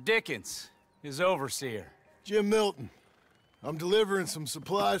Mr. Dickens, his overseer. Jim Milton. I'm delivering some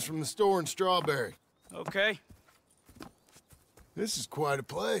supplies from the store in Strawberry. Okay. This is quite a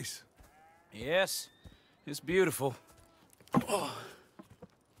place. Yes, it's beautiful.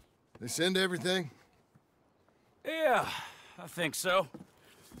 They send everything? Yeah, I think so.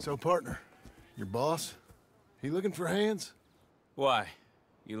 So, partner, your boss, he looking for hands? Why?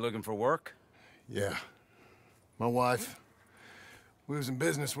 You looking for work? Yeah. My wife, we was in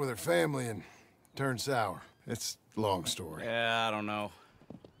business with her family and turned sour. It's a long story. Yeah, I don't know.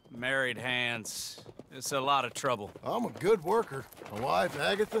 Married hands. It's a lot of trouble. I'm a good worker. My wife,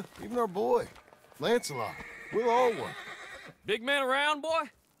 Agatha, even our boy, Lancelot. We'll all work. Big man around, boy?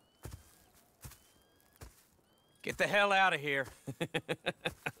 Get the hell out of here.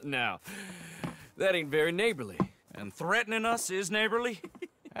 Now, that ain't very neighborly. And threatening us is neighborly?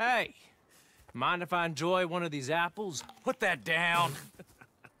 Hey, mind if I enjoy one of these apples? Put that down.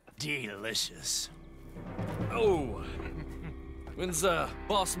 Delicious. Oh. When's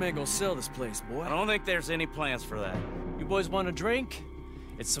boss man gonna sell this place, boy? I don't think there's any plans for that. You boys want a drink?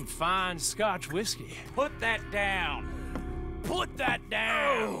 It's some fine Scotch whiskey. Put that down. Put that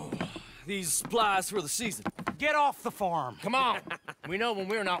down. Oh. These supplies for the season. Get off the farm. Come on. We know when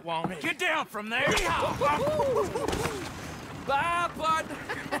we're not wanted. Get down from there. Bye, bud.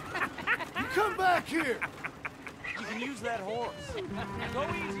 You come back here. You can use that horse. Go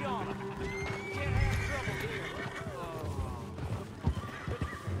easy on him. You can't have trouble here.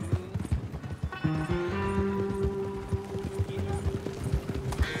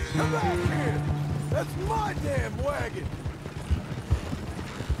 Come back here. That's my damn wagon.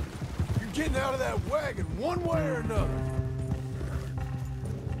 You're getting out of that wagon one way or another.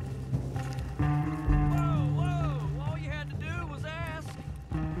 Whoa. All you had to do was ask.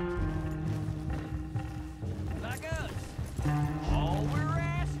 Like us. All we're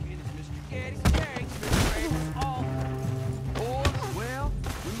asking is Mr. Geddes' thanks for trading us all. Or, well,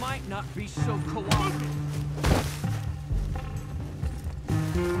 we might not be so cooperative.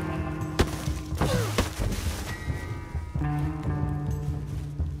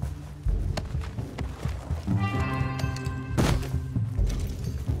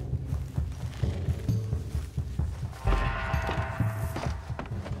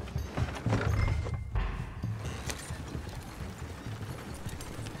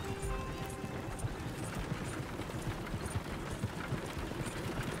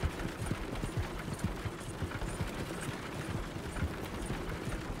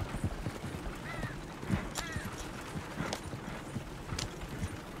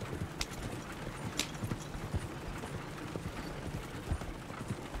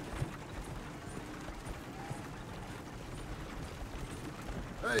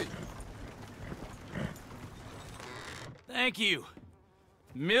 Hey. Thank you.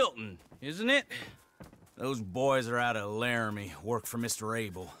 Milton, isn't it? Those boys are out of Laramie, work for Mr.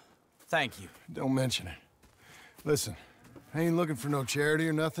 Abel. Thank you. Don't mention it. Listen, I ain't looking for no charity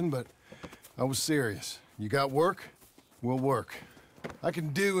or nothing, but I was serious. You got work? We'll work. I can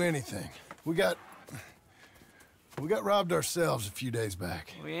do anything. We got robbed ourselves a few days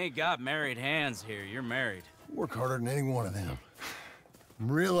back. We ain't got married hands here. You're married. Work harder than any one of them.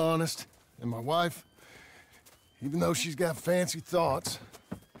 I'm real honest, and my wife, even though she's got fancy thoughts,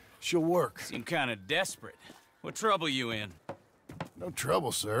 she'll work. Seem kind of desperate. What trouble you in? No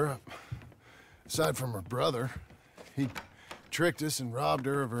trouble, sir. Aside from her brother. He tricked us and robbed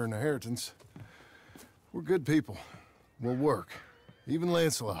her of her inheritance. We're good people. We'll work. Even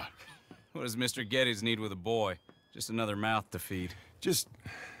Lancelot. What does Mr. Geddes need with a boy? Just another mouth to feed. Just,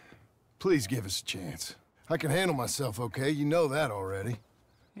 please give us a chance. I can handle myself okay, you know that already.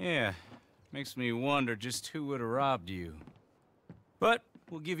 Yeah, makes me wonder just who would have robbed you. But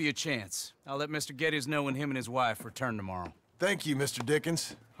we'll give you a chance. I'll let Mr. Geddes know when him and his wife return tomorrow. Thank you, Mr.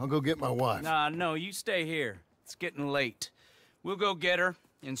 Dickens. I'll go get my wife. Nah, no, you stay here. It's getting late. We'll go get her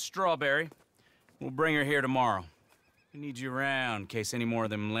in Strawberry. We'll bring her here tomorrow. We need you around in case any more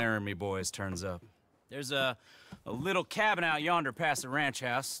of them Laramie boys turns up. There's a little cabin out yonder past the ranch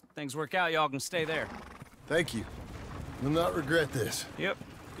house. Things work out, y'all can stay there. Thank you. You'll not regret this. Yep.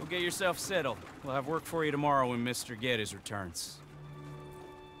 Go get yourself settled. We'll have work for you tomorrow when Mr. Geddes returns.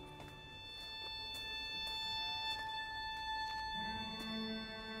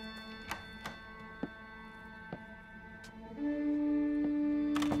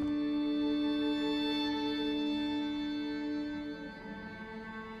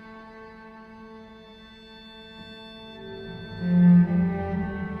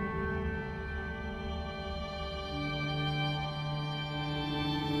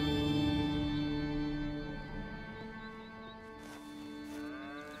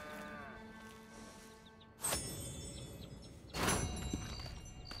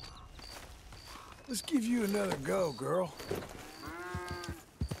 Let's give you another go, girl.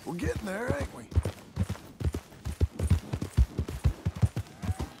 We're getting there, ain't we?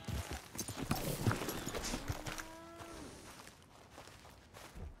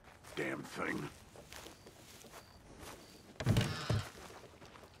 Damn thing.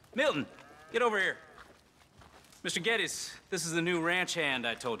 Milton, get over here. Mr. Geddes, this is the new ranch hand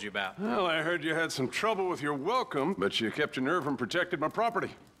I told you about. Well, I heard you had some trouble with your welcome, but you kept your nerve and protected my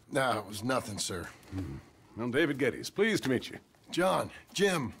property. No, it was nothing, sir. Well, David Geddes, pleased to meet you. John,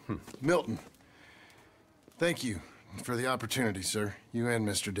 Jim, Milton. Thank you for the opportunity, sir. You and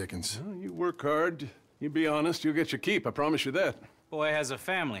Mr. Dickens. Well, you work hard. You be honest, you'll get your keep, I promise you that. Boy has a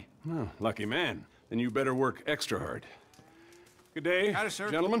family. Oh, lucky man. Then you better work extra hard. Good day, howdy,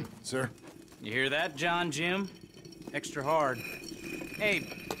 sir. Gentlemen. Sir. You hear that, John, Jim? Extra hard. Hey,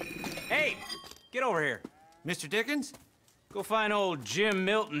 get over here. Mr. Dickens? Go find old Jim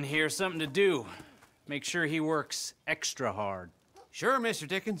Milton here something to do. Make sure he works extra hard. Sure, Mr.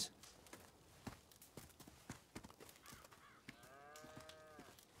 Dickens.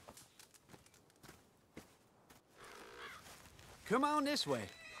 Come on this way.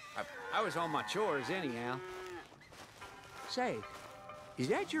 I was on my chores anyhow. Say, is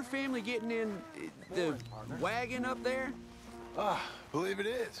that your family getting in the wagon up there? Believe it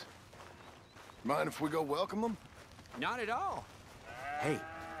is. Mind if we go welcome them? Not at all. Hey,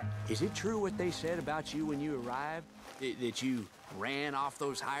 is it true what they said about you when you arrived? That you ran off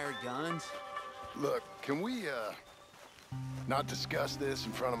those hired guns? Look, can we, not discuss this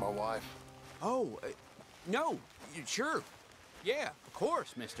in front of my wife? Oh, no, sure. Yeah, of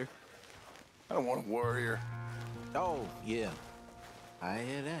course, mister. I don't want to worry her. Oh, yeah. I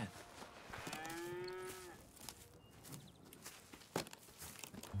hear that.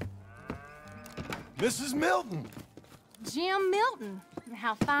 Mrs. Milton! Jim Milton.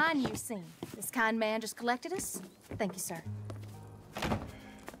 How fine you seem. This kind man just collected us. Thank you, sir.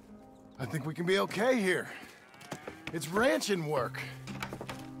 I think we can be okay here. It's ranching work.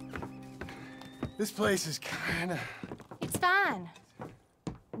 This place is kinda... It's fine.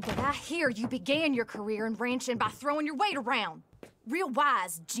 But I hear you began your career in ranching by throwing your weight around. Real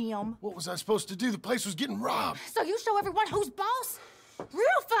wise, Jim. What was I supposed to do? The place was getting robbed. So you show everyone who's boss?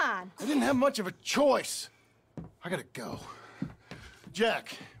 Real fine. I didn't have much of a choice. I gotta go.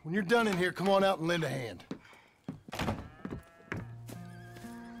 Jack, when you're done in here, come on out and lend a hand.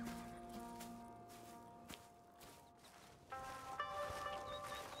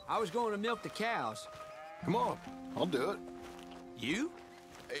 I was going to milk the cows. Come on, I'll do it. You?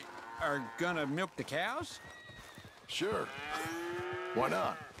 Are gonna milk the cows? Sure. Why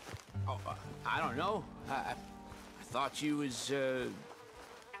not? Oh, I don't know. I thought you was,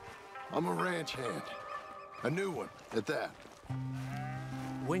 I'm a ranch hand. A new one, at that.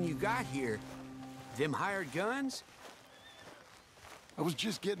 When you got here, them hired guns? I was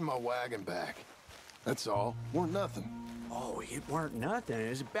just getting my wagon back. That's all. Weren't nothing. Oh, it weren't nothing. It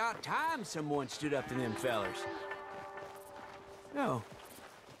was about time someone stood up to them fellers. No.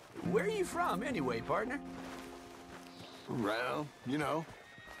 Where are you from, anyway, partner? Around, you know.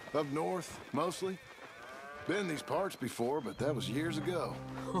 Up north, mostly. Been in these parts before, but that was years ago.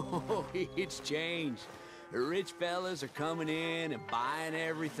 Oh, it's changed. The rich fellas are coming in and buying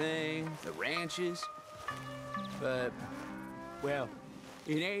everything, the ranches. But, well,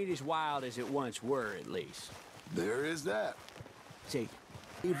 it ain't as wild as it once were, at least. There is that. Say,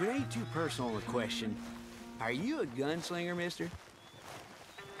 if it ain't too personal a question, are you a gunslinger, mister?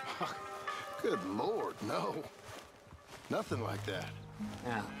 Good Lord, no. Nothing like that.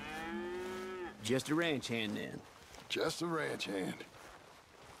 Now, just a ranch hand, then. Just a ranch hand.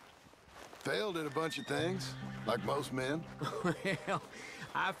 Failed at a bunch of things, like most men. Well,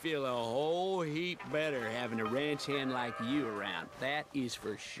 I feel a whole heap better having a ranch hand like you around. That is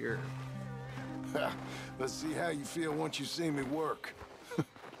for sure. Let's see how you feel once you see me work.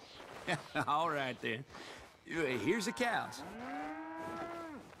 All right, then. Here's the cows.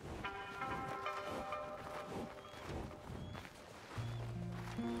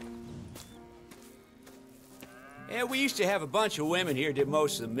 Yeah, we used to have a bunch of women here did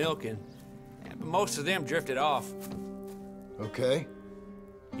most of the milking. But most of them drifted off. Okay.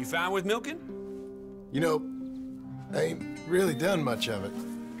 You fine with milking? You know, I ain't really done much of it.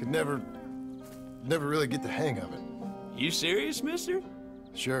 Could never really get the hang of it. You serious, mister?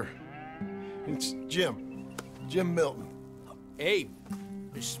 Sure. It's Jim. Jim Milton. Hey,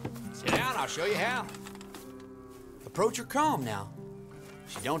 just sit down, I'll show you how. Approach her calm now.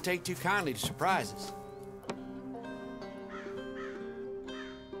 She don't take too kindly to surprises.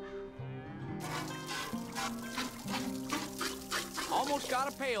 Almost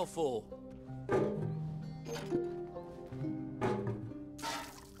got a pail full.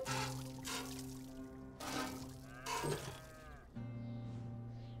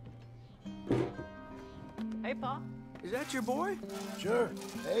 Hey, Pa. Is that your boy? Sure.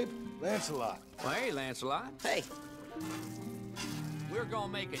 Abe, Lancelot. Well, hey, Lancelot. Hey. We're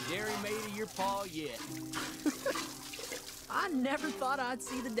gonna make a dairy maid of your pa yet. I never thought I'd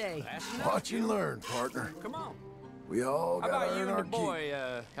see the day. Watch and learn, partner. Come on. We all How gotta about you earn and our the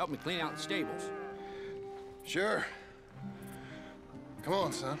boy help me clean out the stables? Sure. Come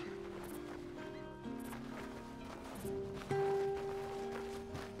on, son.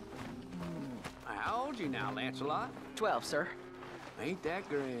 How old you now, Lancelot? 12, sir. Ain't that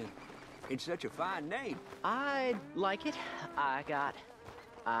grand? It's such a fine name. I like it. I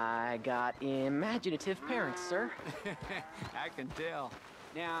got imaginative parents, sir. I can tell.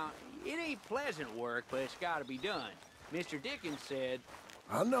 Now, it ain't pleasant work, but it's gotta be done. Mr. Dickens said...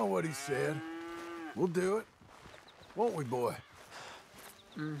 I know what he said. We'll do it. Won't we, boy?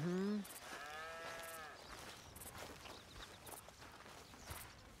 Mm-hmm.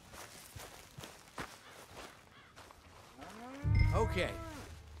 Okay.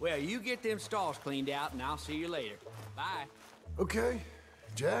 Well, you get them stalls cleaned out, and I'll see you later. Bye. Okay.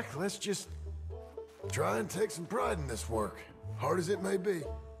 Jack, let's just try and take some pride in this work, hard as it may be.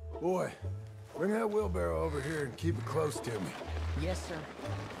 Boy, bring that wheelbarrow over here and keep it close to me. Yes, sir.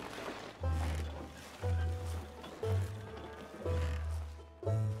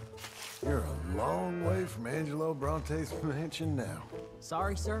 You're a long way from Angelo Bronte's mansion now.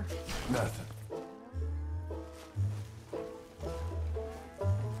 Sorry, sir. Nothing.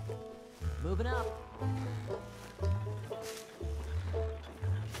 Moving up.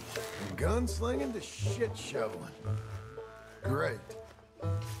 From gunslinging to shit shoveling. Great.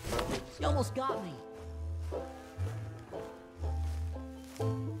 You almost got me.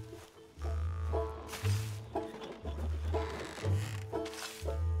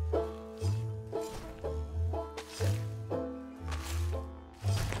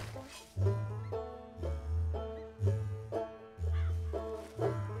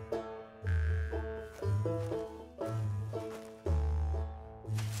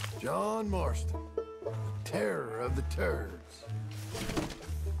 John Marston, the terror of the turds.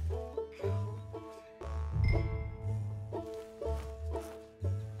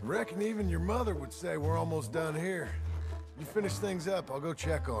 Reckon even your mother would say we're almost done here. You finish things up, I'll go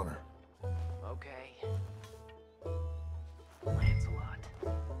check on her. Okay. Lancelot.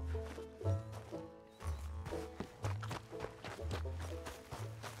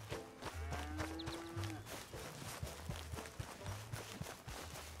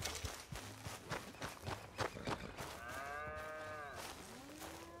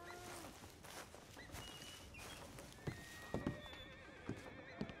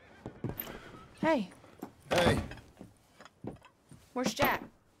 Hey, Hey, where's Jack?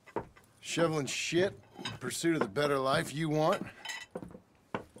 shoveling shit in pursuit of the better life you want?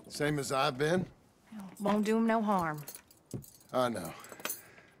 Same as I've been? Won't do him no harm. I know.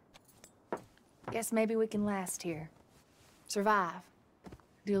 Guess maybe we can last here. Survive.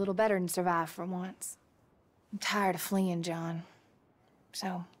 Do a little better than survive for once. I'm tired of fleeing, John.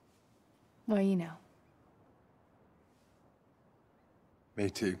 So, well, you know. Me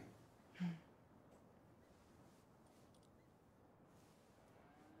too.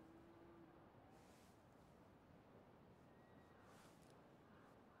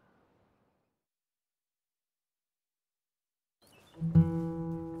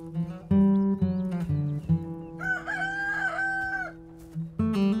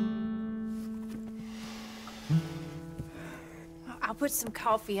 I'll put put some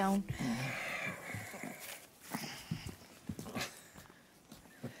coffee on.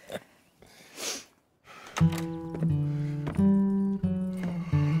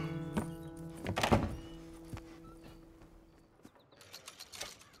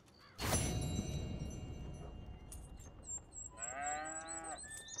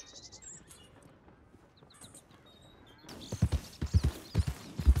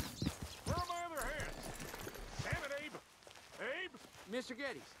 Mr.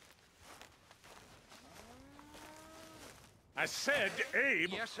 Geddes. I said, Abe,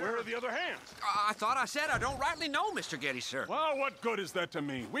 Yes, sir. where are the other hands? I thought I said I don't rightly know, Mr. Geddes, sir. Well, what good is that to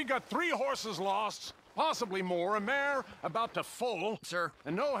me? We got 3 horses lost, possibly more, a mare about to foal. Sir.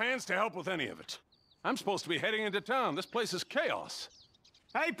 And no hands to help with any of it. I'm supposed to be heading into town. This place is chaos.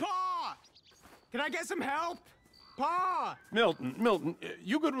 Hey, Pa! Can I get some help? Pa! Milton,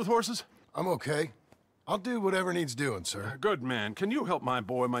 you good with horses? I'm okay. I'll do whatever needs doing, sir. Good man. Can you help my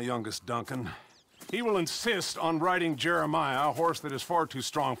boy, my youngest Duncan? He will insist on riding Jeremiah, a horse that is far too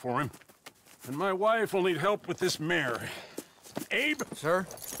strong for him. And my wife will need help with this mare. Abe? Sir?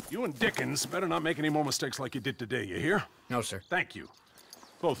 You and Dickens better not make any more mistakes like you did today, you hear? No, sir. Thank you.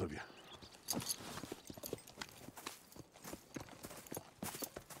 Both of you.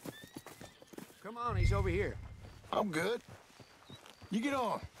 Come on, he's over here. I'm good. You get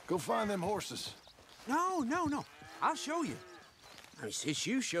on. Go find them horses. No. I'll show you. I mean, since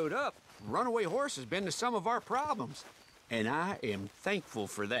you showed up, runaway horse has been to some of our problems. And I am thankful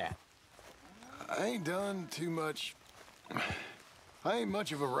for that. I ain't done too much. I ain't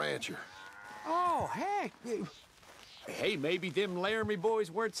much of a rancher. Oh, heck. Hey, maybe them Laramie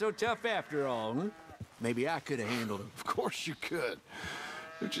boys weren't so tough after all, huh? Maybe I could have handled them. Of course you could.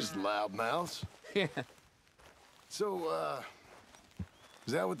 They're just loudmouths. Yeah. So,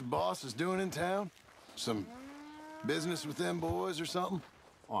 is that what the boss is doing in town? Some business with them boys or something?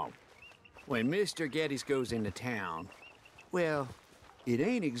 Oh, when Mr. Geddes goes into town, well, it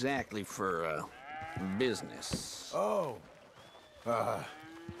ain't exactly for, business. Oh.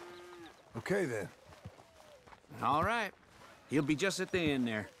 Okay then. All right. He'll be just at the end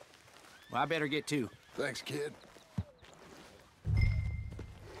there. Well, I better get to. Thanks, kid.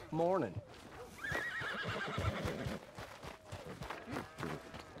 Morning.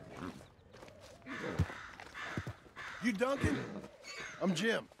 You Duncan? I'm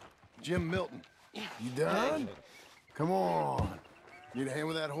Jim. Jim Milton. You done? Come on. Need a hand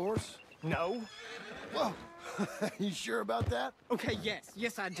with that horse? No. Whoa. You sure about that? Okay,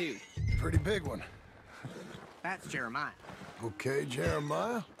 yes, I do. Pretty big one. That's Jeremiah. Okay,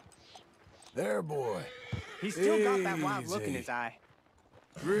 Jeremiah. There, boy. He's still got that wild look in his eye.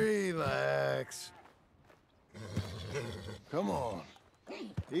 Relax. Come on.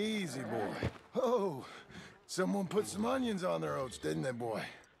 Easy, boy. Oh, someone put some onions on their oats, didn't they, boy?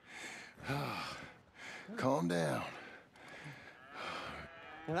 Calm down.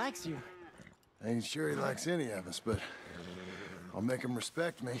 He likes you. I ain't sure he likes any of us, but I'll make him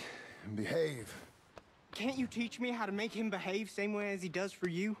respect me and behave. Can't you teach me how to make him behave same way as he does for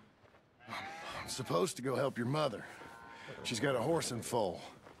you? I'm supposed to go help your mother. She's got a horse in foal.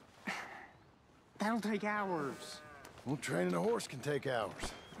 That'll take hours. Well, training a horse can take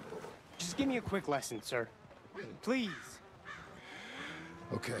hours. Just give me a quick lesson, sir. Please.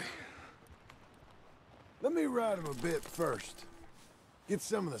 Okay. Let me ride him a bit first. Get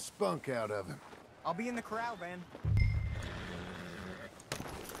some of the spunk out of him. I'll be in the corral, then.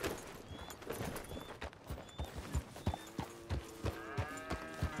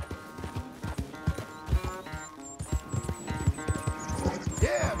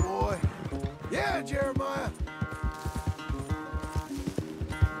 Yeah, boy. Yeah, Jeremiah.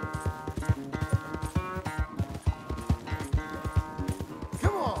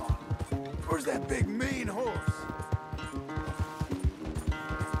 Come on. Where's that big mean horse?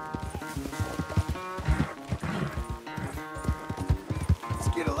 Let's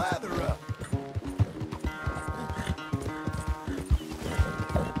get a lather up.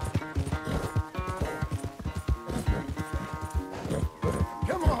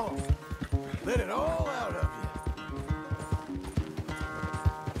 Come on. Let it all out of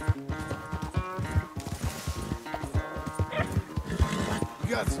you. You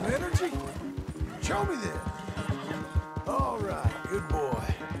got some energy? Show me then. All right, good boy.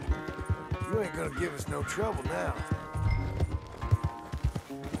 You ain't gonna give us no trouble now.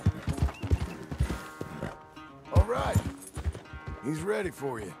 All right. He's ready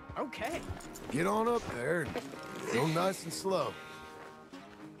for you. Okay. Get on up there and go nice and slow.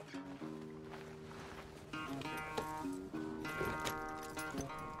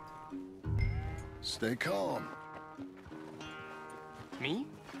 Stay calm. Me?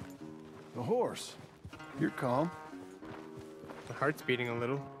 The horse. You're calm. The heart's beating a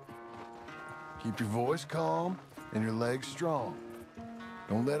little. Keep your voice calm and your legs strong.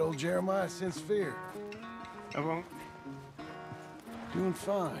 Don't let old Jeremiah sense fear. I won't. Doing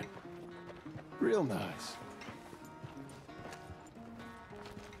fine. Real nice.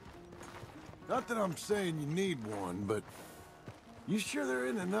 Not that I'm saying you need one, but you sure there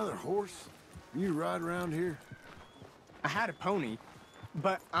isn't another horse you ride around here? I had a pony,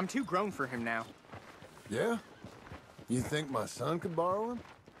 but I'm too grown for him now. Yeah? You think my son could borrow him?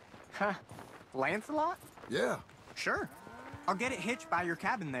 Huh. Lancelot? Yeah. Sure. I'll get it hitched by your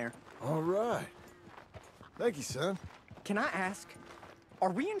cabin there. All right. Thank you, son. Can I ask,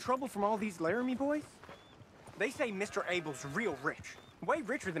 are we in trouble from all these Laramie boys? They say Mr. Abel's real rich, way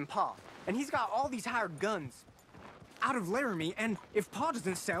richer than Pa, and he's got all these hired guns out of Laramie, and if Pa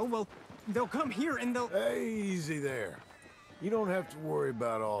doesn't sell, well, they'll come here and they'll... Hey, easy there. You don't have to worry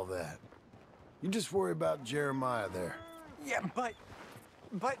about all that. You just worry about Jeremiah there. Yeah, but...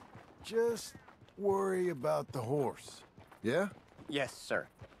 Just worry about the horse. Yeah? Yes, sir.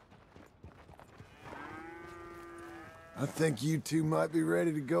 I think you two might be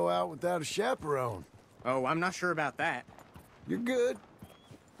ready to go out without a chaperone. Oh, I'm not sure about that. You're good.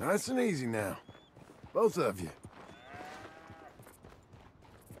 Nice and easy now. Both of you.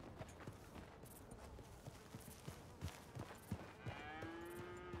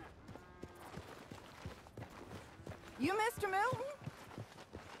 You, Mr. Milton?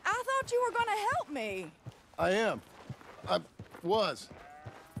 I thought you were gonna help me. I am. I was.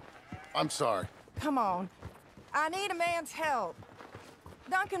 I'm sorry. Come on. I need a man's help.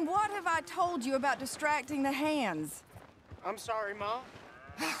 Duncan, what have I told you about distracting the hands? I'm sorry, Ma.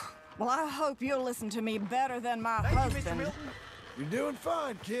 Well, I hope you'll listen to me better than my Thank husband. you, Mr. Milton. You're doing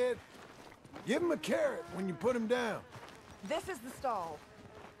fine, kid. Give him a carrot when you put him down. This is the stall.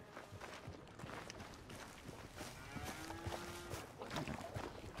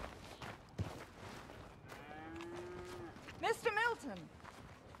 Mr. Milton!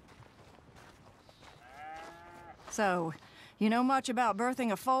 So, you know much about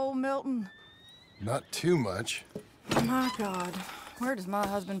birthing a foal, Milton? Not too much. My God, where does my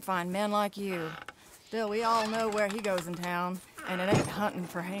husband find men like you? Still, we all know where he goes in town, and it ain't hunting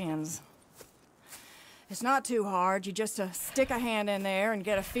for hands. It's not too hard. You just stick a hand in there and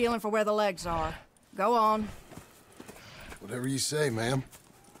get a feeling for where the legs are. Go on. Whatever you say, ma'am.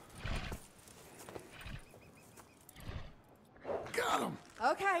 Got him.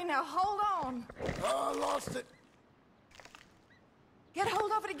 Okay, now hold on. Oh, I lost it. Get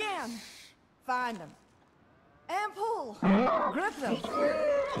hold of it again. Find them. And pull. Grip them.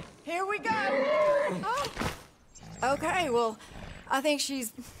 Here we go. Oh. Okay, well, I think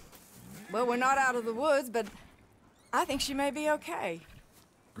she's... Well, we're not out of the woods, but I think she may be okay.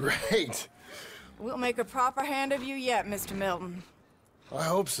 Great. We'll make a proper hand of you yet, Mr. Milton. I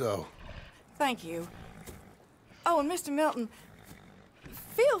hope so. Thank you. Oh, and Mr. Milton,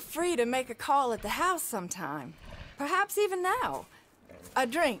 feel free to make a call at the house sometime. Perhaps even now. A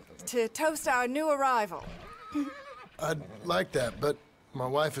drink to toast our new arrival. I'd like that, but my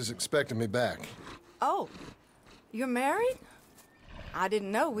wife is expecting me back. Oh, you're married? I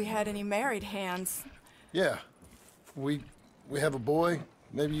didn't know we had any married hands. Yeah. We have a boy.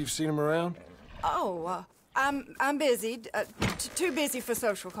 Maybe you've seen him around? Oh, I'm busy. Too busy for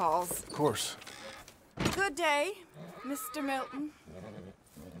social calls. Of course. Good day, Mr. Milton.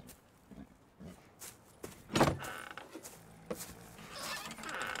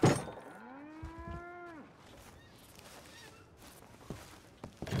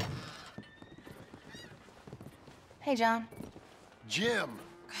 Hey, John. Jim.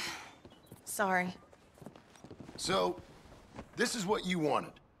 Sorry. So, this is what you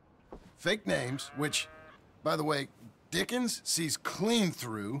wanted. Fake names, which, by the way, Dickens sees clean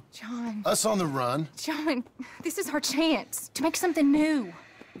through. John. Us on the run. John, this is our chance to make something new.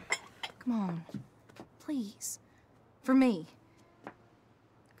 Come on. Please. For me.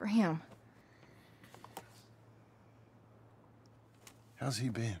 For him. How's he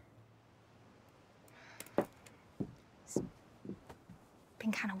been?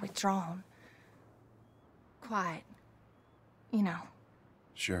 Been kind of withdrawn. Quiet. You know.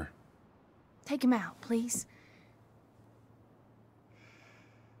 Sure. Take him out, please.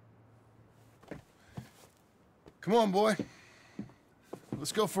 Come on, boy.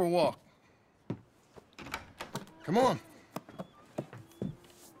 Let's go for a walk. Come on.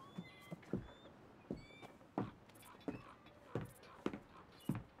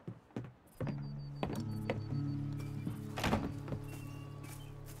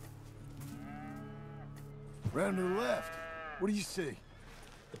 Round to the left. What do you see?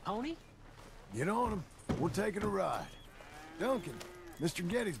 pony? Get on him. We're taking a ride. Duncan, Mr.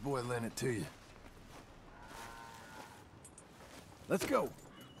 Getty's boy lent it to you. Let's go.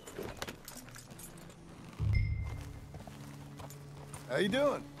 How you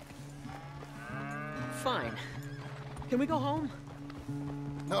doing? Fine. Can we go home?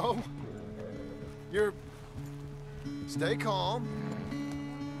 No. Stay calm.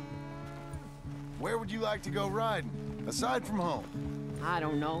 Where would you like to go riding, aside from home? I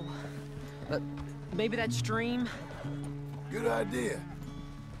don't know. Maybe that stream? Good idea.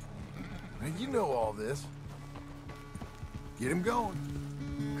 Now, you know all this. Get him going.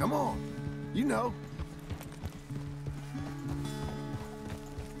 Come on. You know.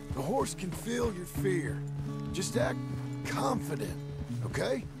 The horse can feel your fear. Just act confident,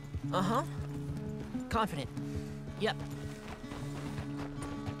 okay? Uh-huh. Confident. Yep.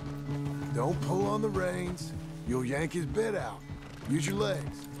 Don't pull on the reins. You'll yank his bit out. Use your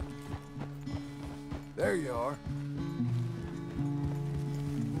legs. There you are.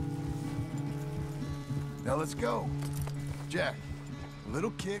 Now let's go. Jack, a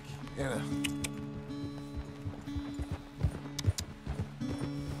little kick and a...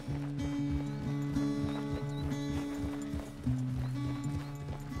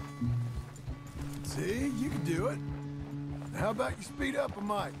 See, you can do it. How about you speed up a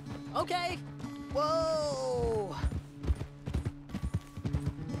mite? Okay. Whoa!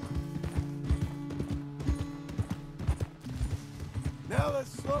 Now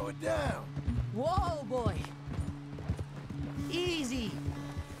let's slow it down. Whoa, boy. Easy.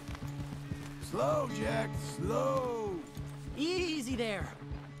 Slow, Jack, slow. Easy there.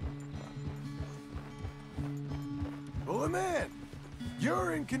 Pull him in.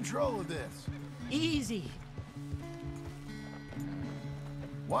 You're in control of this. Easy.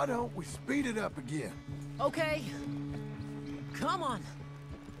 Why don't we speed it up again? Okay. Come on.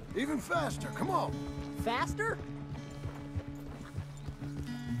 Even faster, come on. Faster?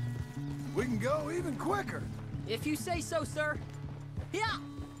 We can go even quicker. If you say so, sir. Yeah.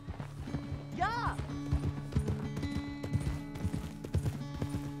 Yeah.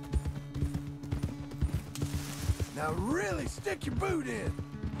 Now really stick your boot in.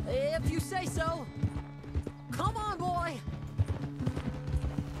 If you say so. Come on, boy.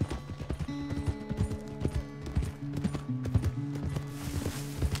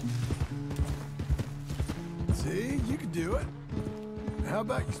 See, you can do it. How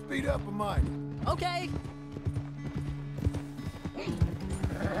about you speed up a mite? Okay.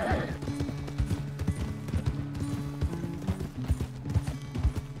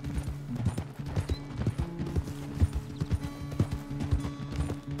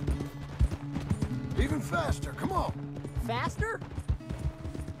 Even faster, come on. Faster?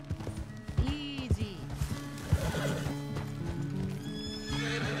 Easy.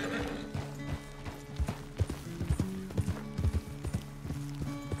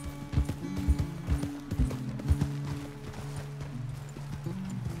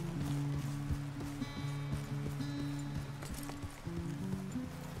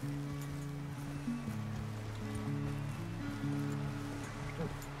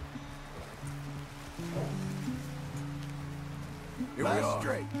 Here we are.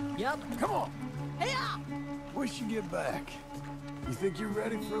 Straight. Yep. Come on. Yeah. We should get back. You think you're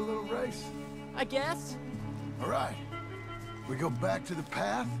ready for a little race? I guess. All right. We go back to the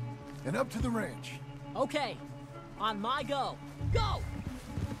path and up to the ranch. Okay. On my go. Go!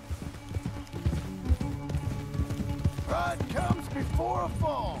 Pride comes before a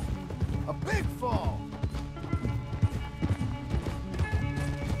fall. A big fall.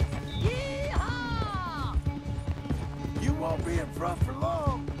 Yeehaw! You won't be in front for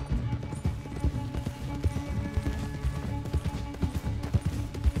long.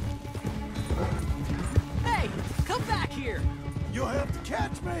 Hey, come back here. You'll have to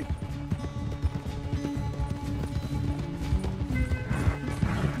catch me.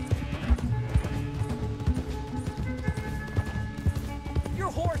 Your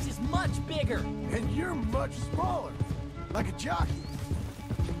horse is much bigger. And you're much smaller. Like a jockey.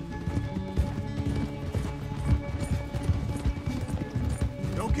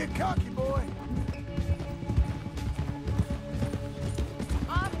 Don't get cocky, boy.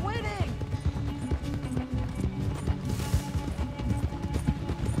 I'm winning.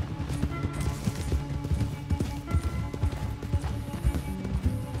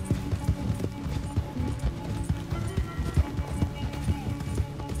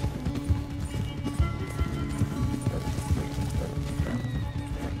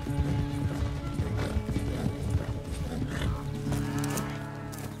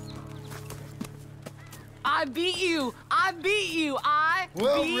 I beat you! I beat you! I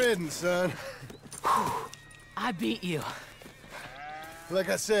Well ridden, son. I beat you. Like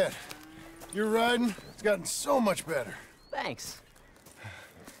I said, your riding has gotten so much better. Thanks.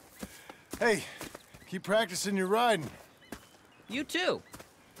 Hey, keep practicing your riding. You too.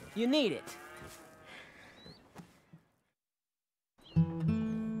 You need it.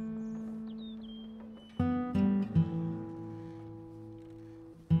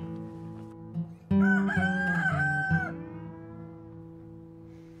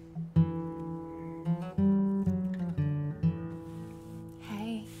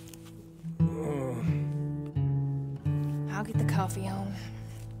 Hey. I'll get the coffee on.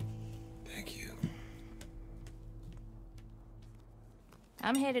 Thank you.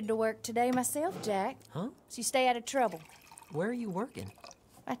 I'm headed to work today myself, Jack. Huh? So you stay out of trouble. Where are you working?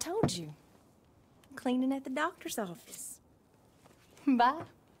 I told you. Cleaning at the doctor's office. Bye.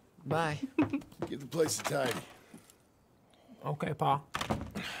 Bye. Get the place tidy. Okay, Pa.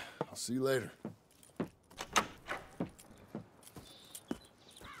 I'll see you later.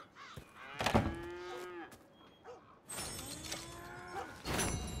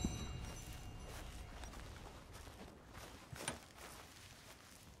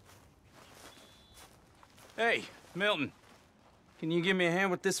 Hey, Milton. Can you give me a hand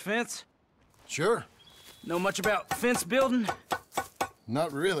with this fence? Sure. Know much about fence building?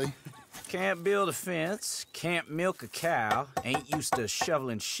 Not really. Can't build a fence, can't milk a cow, ain't used to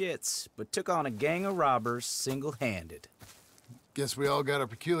shoveling shits, but took on a gang of robbers single-handed. Guess we all got our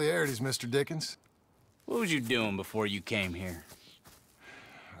peculiarities, Mr. Dickens. What was you doing before you came here?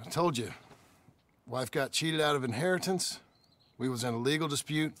 I told you. Wife got cheated out of inheritance. We was in a legal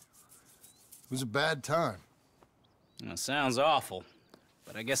dispute. It was a bad time. Well, sounds awful,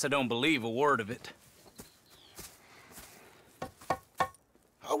 but I guess I don't believe a word of it.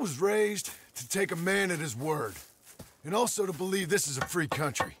 I was raised to take a man at his word, and also to believe this is a free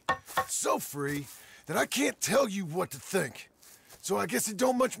country. So free that I can't tell you what to think. So I guess it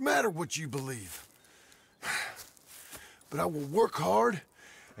don't much matter what you believe. But I will work hard,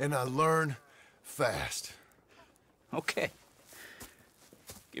 and I learn fast. Okay.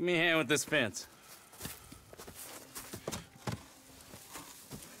 Give me a hand with this fence.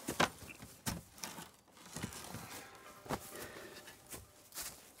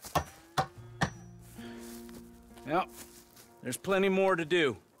 Yep, there's plenty more to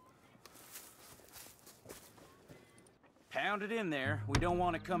do. Pound it in there. We don't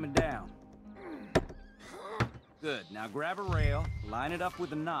want it coming down. Good. Now grab a rail, line it up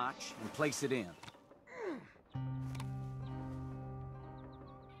with a notch, and place it in.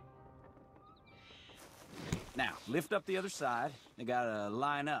 Now, lift up the other side. They gotta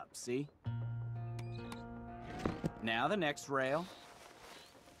line up, see? Now the next rail.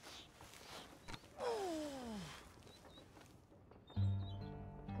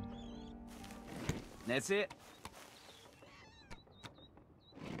 That's it.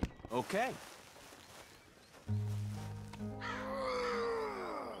 Okay.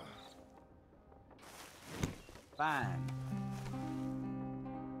 Fine.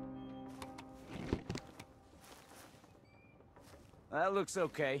 That looks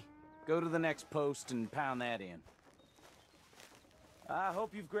okay. Go to the next post and pound that in. I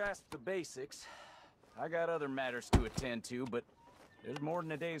hope you've grasped the basics. I got other matters to attend to, but there's more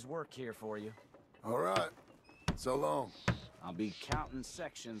than a day's work here for you. All right. So long. I'll be counting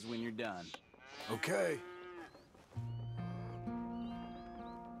sections when you're done. Okay.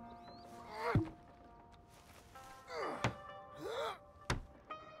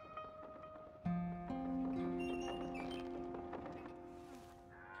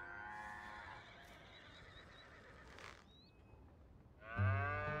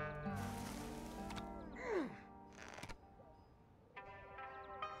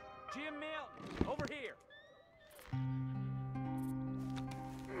 Jim Milton, over here.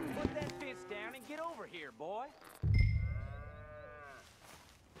 Put that fence down and get over here, boy.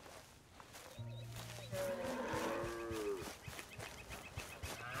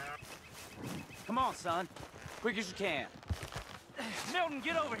 Come on, son. Quick as you can. Milton,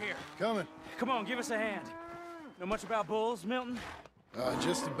 get over here. Coming. Come on, give us a hand. Know much about bulls, Milton?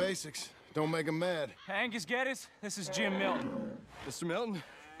 Just the basics. Don't make them mad. Angus Geddes, this is Jim Milton. Mr. Milton?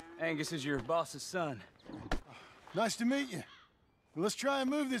 Angus is your boss's son. Nice to meet you. Let's try and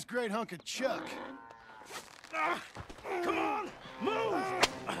move this great hunk of chuck. Come on, move!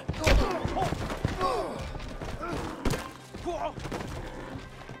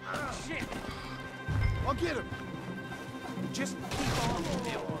 Shit! I'll get him. Just keep on the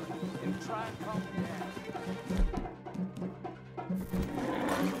hill and try and calm it down.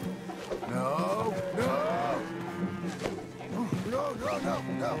 No, no! No, no, no!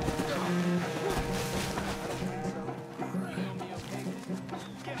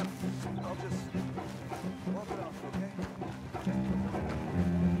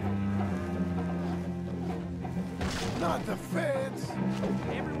 Not the feds.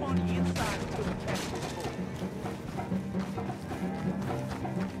 Everyone inside until we catch this bull.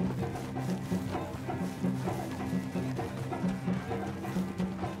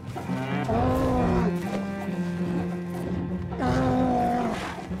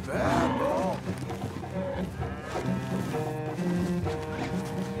 Bad ball.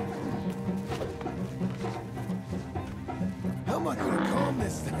 How am I gonna calm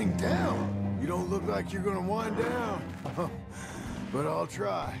this thing down? You don't look like you're gonna wind down. But I'll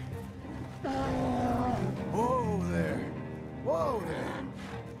try. Whoa there. Whoa there.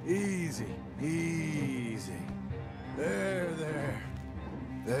 Easy, easy. There.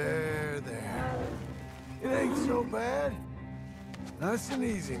 There. It ain't so bad. Nice and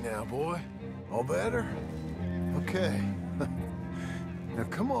easy now, boy. All better? Okay. Now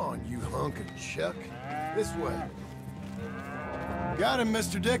come on, you hunk of chuck. This way. Got him,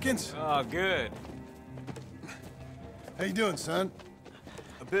 Mr. Dickens. Oh, good. How you doing, son?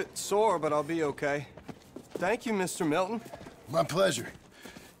 A bit sore, but I'll be okay. Thank you, Mr. Milton. My pleasure.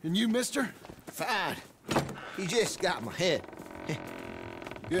 And you, mister? Fine. He just got my head.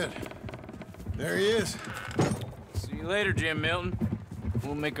 Good. There he is. See you later, Jim Milton.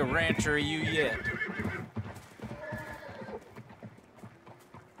 We'll make a rancher of you yet.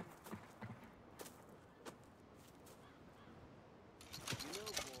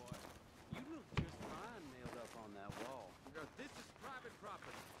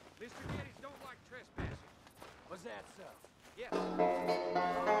 Was that so? Yes. You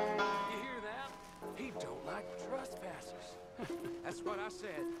hear that? He don't like trespassers. That's what I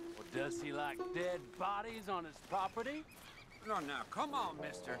said. Well, does he like dead bodies on his property? No, now, come on,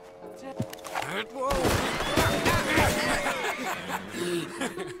 mister.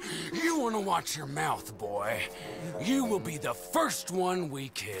 You want to watch your mouth, boy. You will be the first one we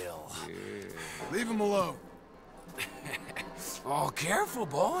kill. Leave him alone. Oh, careful,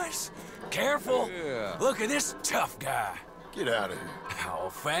 boys. Careful. Yeah. Look at this tough guy. Get out of here. Oh,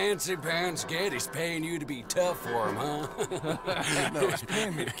 fancy pants Getty's paying you to be tough for him, huh? No, he's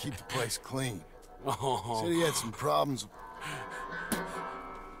paying me to keep the place clean. Oh. Said he had some problems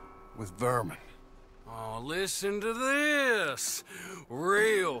with vermin. Oh, listen to this.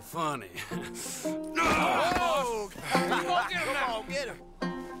 Real funny. Oh! Come on, get him.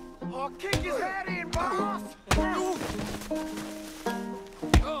 Oh, kick his head in, boss!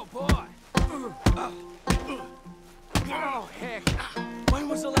 Oh, boy. Oh, heck. When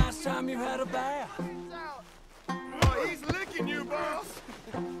was the last time you had a bath? Oh, he's licking you, boss.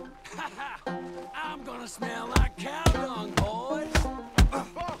 I'm gonna smell like cow dung, boys.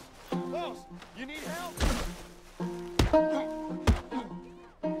 Boss, you need help?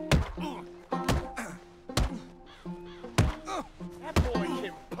 That boy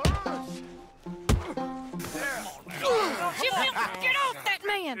can punch. Get off that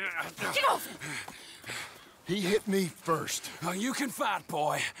man! Get off! He hit me first. Oh, you can fight,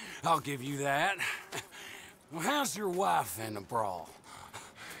 boy. I'll give you that. Well, how's your wife in the brawl?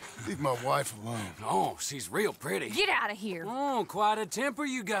 Leave my wife alone. Oh, she's real pretty. Get out of here. Oh, quite a temper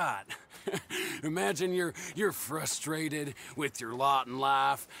you got. Imagine you're frustrated with your lot in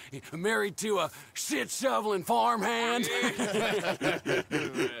life, married to a shit-shoveling farmhand.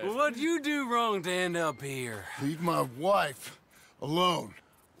 What'd you do wrong to end up here? Leave my wife alone.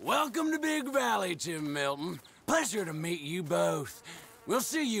 Welcome to Big Valley, Jim Milton. Pleasure to meet you both. We'll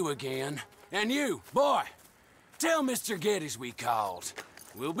see you again. And you, boy, tell Mr. Geddes we called.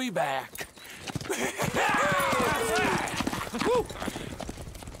 We'll be back.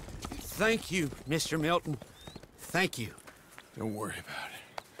 Thank you, Mr. Milton. Thank you. Don't worry about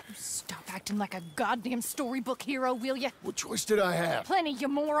it. Stop acting like a goddamn storybook hero, will ya? What choice did I have? Plenty, you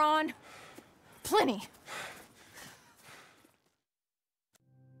moron. Plenty.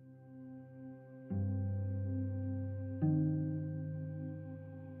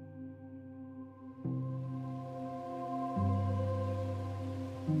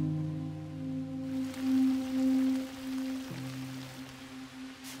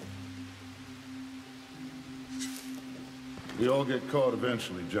 We all get caught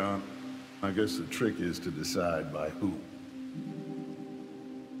eventually, John. I guess the trick is to decide by who.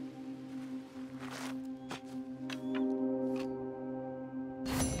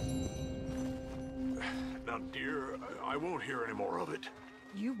 Now, dear, I won't hear any more of it.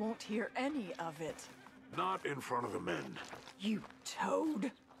 You won't hear any of it. Not in front of the men. You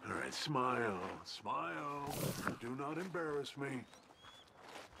toad. All right, smile, smile. Do not embarrass me.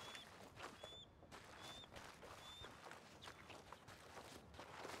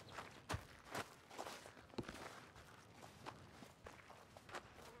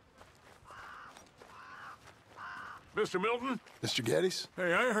 Mr. Milton? Mr. Geddes?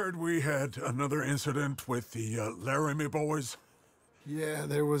 Hey, I heard we had another incident with the Laramie boys. Yeah,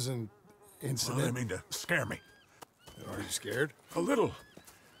 there was an incident. Well, I mean to scare me. Are you scared? A little.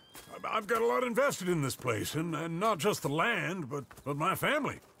 I've got a lot invested in this place, and not just the land, but my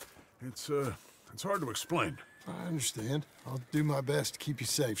family. It's hard to explain. I understand. I'll do my best to keep you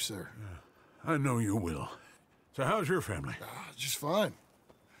safe, sir. Yeah, I know you will. So how's your family? Just fine.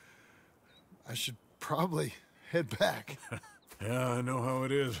 I should probably head back. Yeah, I know how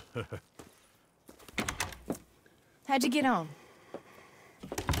it is. How'd you get on?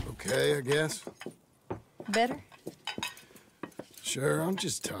 Okay, I guess. Better? Sure, I'm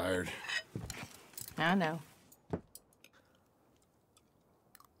just tired. I know.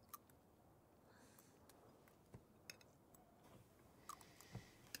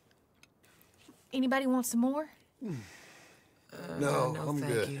 Anybody want some more? No, no, I'm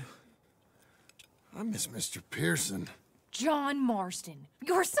thank good. you. I miss Mr. Pearson. John Marston,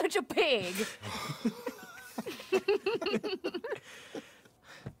 you're such a pig.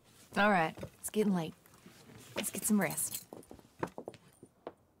 All right, it's getting late. Let's get some rest.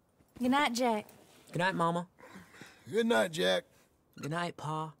 Good night, Jack. Good night, Mama. Good night, Jack. Good night,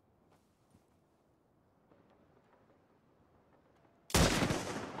 Pa.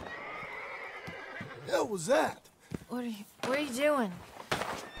 Hell was that? What are you doing?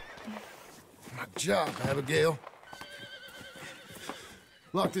 My job, Abigail.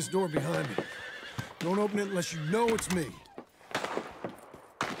 Lock this door behind me. Don't open it unless you know it's me.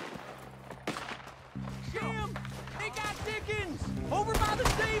 Jim! They got Dickens! Over by the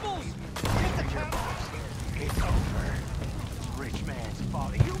stables! Get the cows! It's over. Rich man's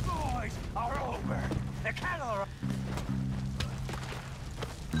folly. You boys are over. The cattle are...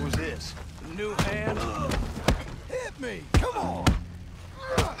 Who's this? New hand. Hit me! Come on!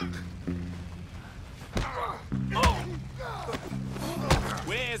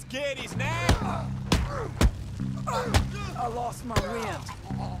 Where's Geddes now? I lost my wind.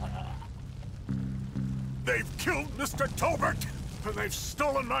 They've killed Mr. Tolbert, and they've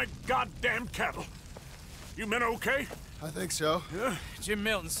stolen my goddamn cattle. You men okay? I think so. Yeah? Jim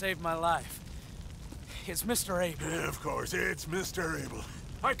Milton saved my life. It's Mr. Abel. Yeah, of course, it's Mr. Abel.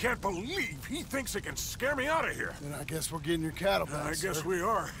 I can't believe he thinks he can scare me out of here. Then I guess we're getting your cattle back, I guess sir. we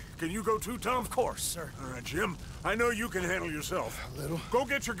are. Can you go too, Tom? Of course, sir. All right, Jim. I know you can handle yourself. A little. Go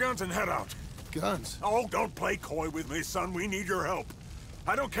get your guns and head out. Guns? Oh, don't play coy with me, son. We need your help.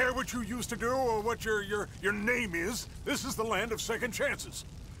 I don't care what you used to do or what your name is. This is the land of second chances.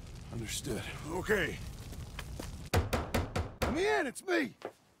 Understood. Okay. Let me in, it's me!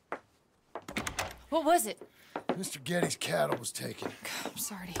 What was it? Mr. Geddes' cattle was taken. I'm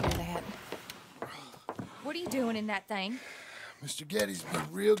sorry to hear that. What are you doing in that thing? Mr. Geddes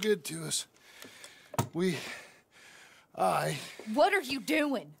been real good to us. What are you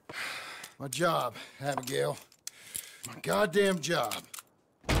doing? My job, Abigail. My goddamn job.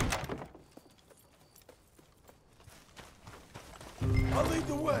 I'll lead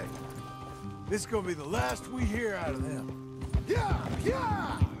the way. This is gonna be the last we hear out of them.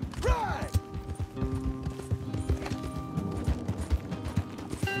 Yeah! Right!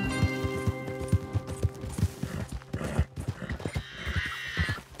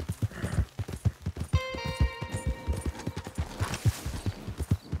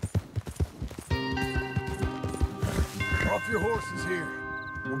 Off your horses here.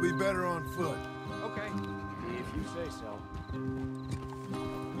 We'll be better on foot. Okay, if you say so.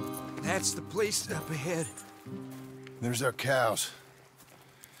 That's the place up ahead. There's our cows.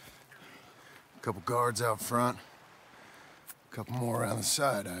 A couple guards out front. A couple more around the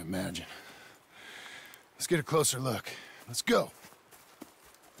side, I imagine. Let's get a closer look. Let's go.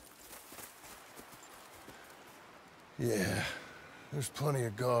 Yeah, there's plenty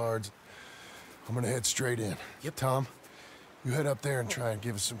of guards. I'm gonna head straight in. Yep. Tom, you head up there and try and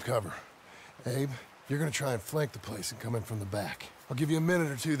give us some cover. Abe, you're gonna try and flank the place and come in from the back. I'll give you a minute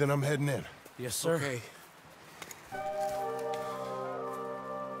or two, then I'm heading in. Yes, sir. Okay.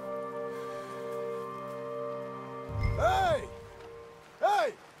 Hey!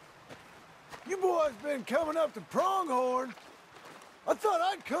 Hey! You boys been coming up to Pronghorn. I thought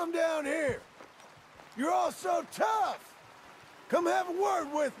I'd come down here. You're all so tough. Come have a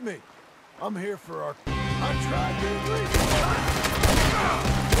word with me. I'm here for our... I tried to leave.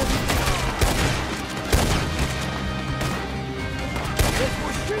 Guess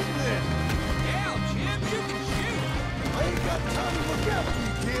we're shooting then. Yeah, Jim, you can shoot. I ain't got time to look after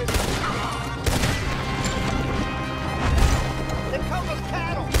you, kid. They come with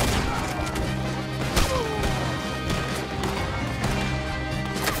cattle.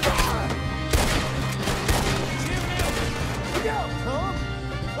 Jim Milton,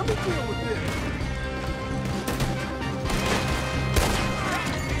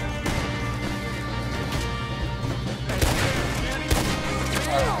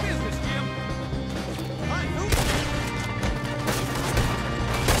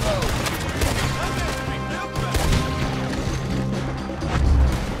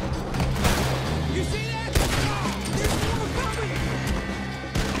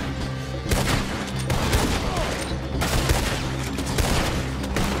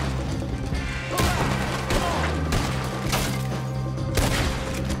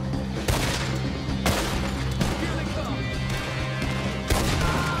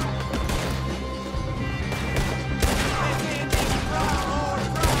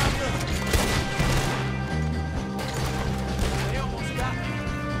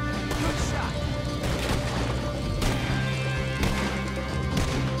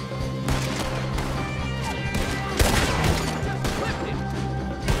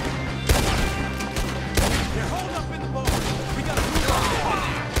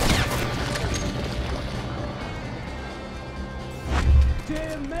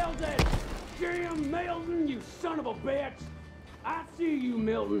 Jim Milton! Jim Milton, you son of a bitch! I see you,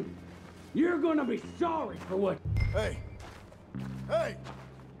 Milton. You're gonna be sorry for what... Hey! Hey!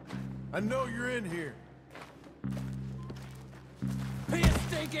 I know you're in here. Piss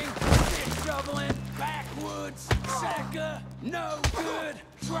stinking, shit shoveling, backwoods, sacker, no good,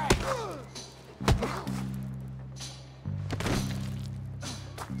 trash.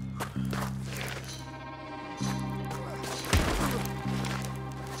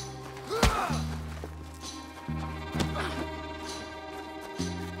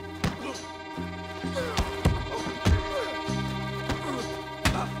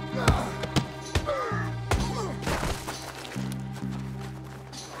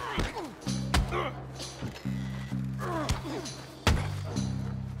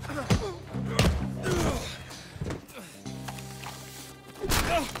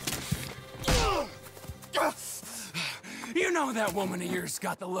 You know that woman of yours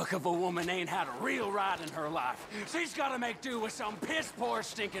got the look of a woman ain't had a real ride in her life. She's gotta make do with some piss-poor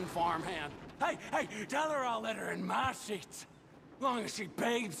stinking farmhand. Hey, tell her I'll let her in my sheets. Long as she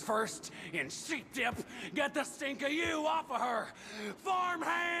bathes first in sheep dip, get the stink of you off of her,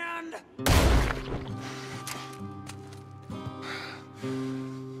 farmhand!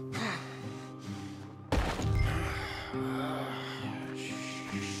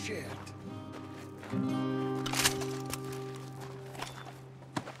 Shit.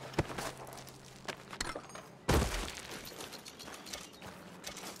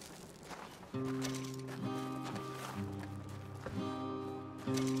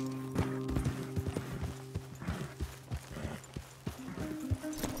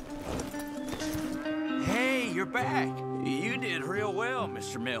 Hey, you're back. You did real well,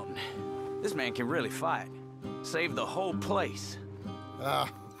 Mr. Milton. This man can really fight. Saved the whole place.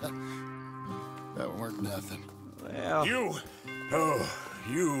 That weren't nothing. Well... You! Oh,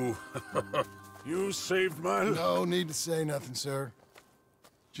 you... You saved my life. No need to say nothing, sir.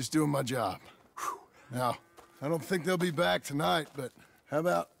 Just doing my job. Now, I don't think they'll be back tonight, but how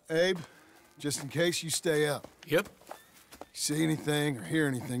about Abe? Just in case you stay up. Yep. See anything or hear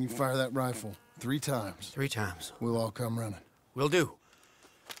anything, you fire that rifle 3 times. 3 times. We'll all come running. Will do.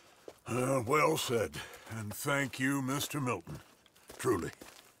 Well said. And thank you, Mr. Milton. Truly.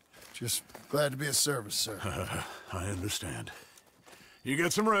 Just glad to be of service, sir. I understand. You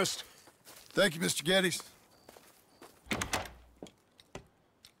get some rest. Thank you, Mr. Geddes.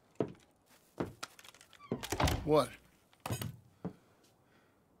 What?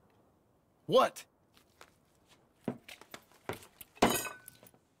 What?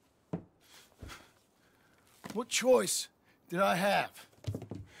 What choice did I have?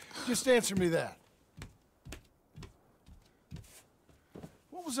 Just answer me that.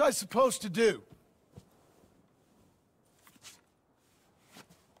 What was I supposed to do?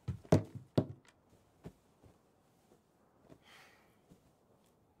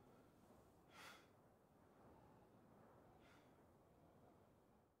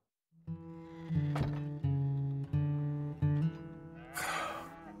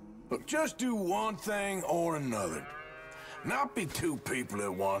 Look, just do one thing or another. Not be 2 people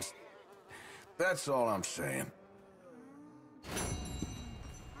at once. That's all I'm saying.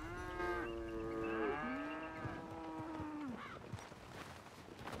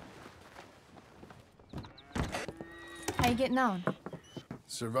 How you getting on?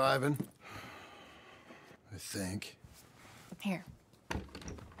 Surviving. I think. Here.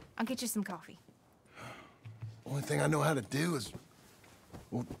 I'll get you some coffee. Only thing I know how to do is...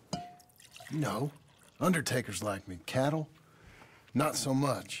 Well, you know, undertakers like me. Cattle, not so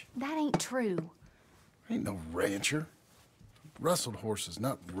much. That ain't true. Ain't no rancher. Rustled horses,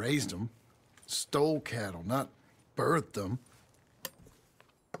 not raised them. Stole cattle, not birthed them.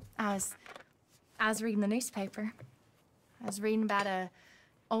 I was reading the newspaper. I was reading about a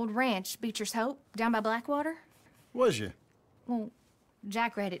old ranch, Beecher's Hope, down by Blackwater. Was you? Well,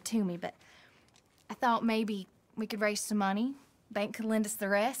 Jack read it to me, but I thought maybe we could raise some money. Bank could lend us the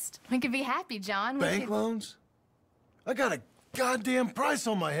rest. We could be happy, John. Bank loans? I got a goddamn price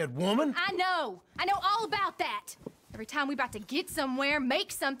on my head, woman. I know all about that. Every time we about to get somewhere,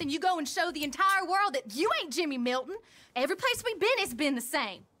 make something, you go and show the entire world that you ain't Jimmy Milton. Every place we've been, it's been the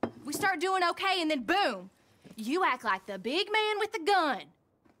same. We start doing okay, and then boom, you act like the big man with the gun.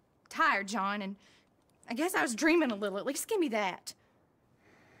 Tired, John, and I guess I was dreaming a little. At least give me that.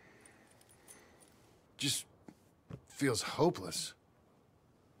 Just feels hopeless.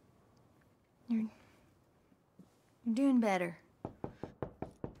 You're doing better.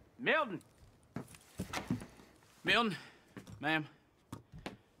 Milton! Milton, ma'am.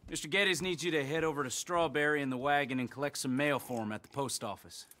 Mr. Geddes needs you to head over to Strawberry in the wagon and collect some mail for him at the post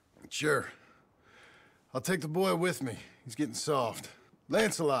office. Sure. I'll take the boy with me. He's getting soft.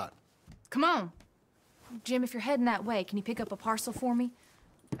 Lancelot. Come on. Jim, if you're heading that way, can you pick up a parcel for me?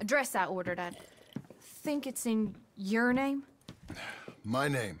 A dress I ordered. I think it's in your name? My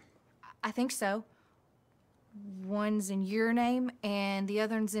name. I think so. One's in your name, and the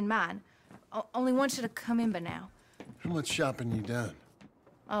other one's in mine. Only one should have come in by now. How much shopping you done?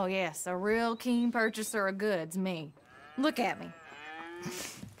 Oh, yes, a real keen purchaser of goods, me. Look at me.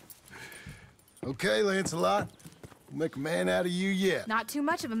 Okay, Lancelot. We'll make a man out of you yet. Not too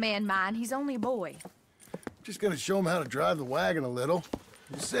much of a man, mine. He's only a boy. Just gonna show him how to drive the wagon a little.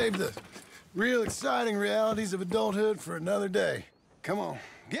 We'll save the real exciting realities of adulthood for another day. Come on,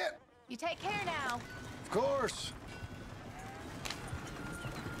 get! You take care now. Of course.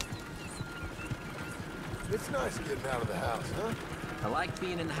 It's nice getting out of the house, huh? I like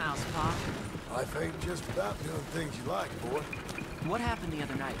being in the house, Pa. Life ain't just about doing things you like, boy. What happened the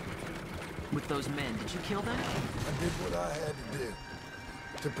other night? With those men, did you kill them? I did what I had to do.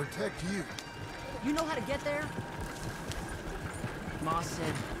 To protect you. You know how to get there? Ma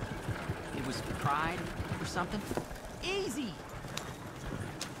said it was pride or something? Easy!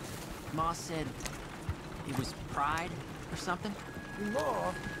 Ma said it was pride or something? Your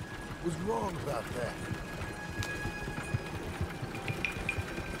Ma was wrong about that.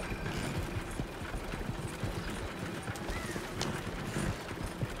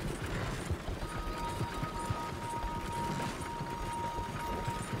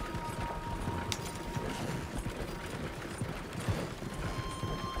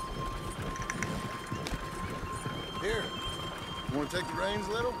 Here, you want to take the reins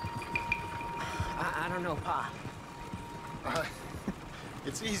a little? I don't know, Pa.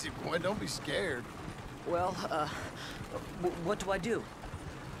 It's easy, boy. Don't be scared. Well, what do I do?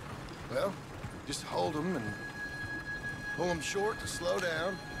 Well, just hold them and pull them short to slow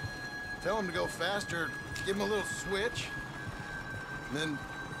down. Tell them to go faster. Give them a little switch. And then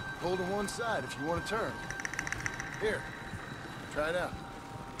pull to one side if you want to turn. Here, try it out.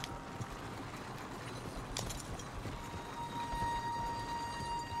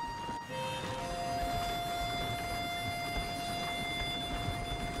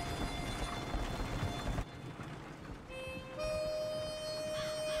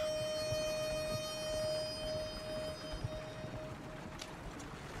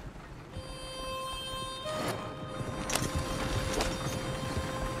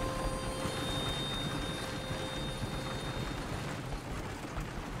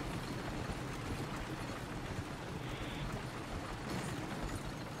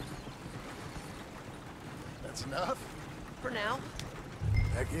 That's enough? For now.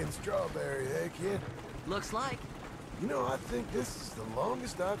 Back in Strawberry, eh, kid? Looks like. You know, I think this is the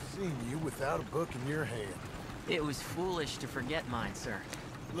longest I've seen you without a book in your hand. It was foolish to forget mine, sir.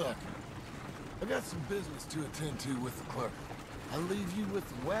 Look, I got some business to attend to with the clerk. I'll leave you with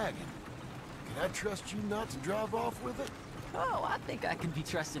the wagon. Can I trust you not to drive off with it? Oh, I think I can be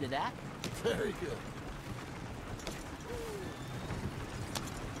trusted to that. Very good.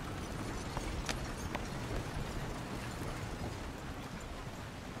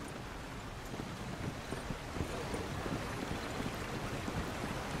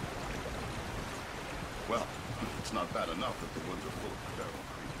 Well, it's not bad enough that the woods are full of feral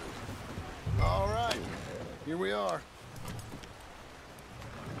creatures. All right, here we are.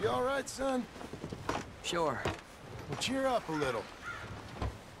 You all right, son? Sure. Well, cheer up a little.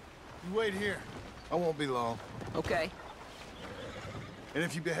 You wait here. I won't be long. Okay. And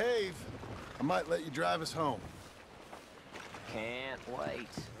if you behave, I might let you drive us home. Can't wait.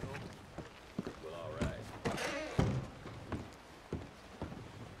 Well, all right.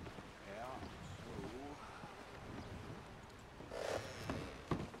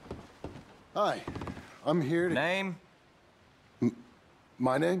 Hi, I'm here to... Name?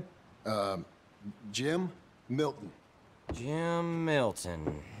 My name? Jim Milton. Jim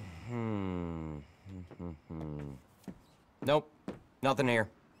Milton. Nope, nothing here.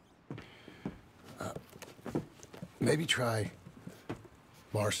 Maybe try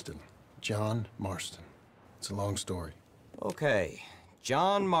Marston. John Marston. It's a long story. Okay,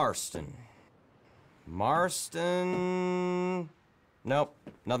 John Marston. Marston... Nope,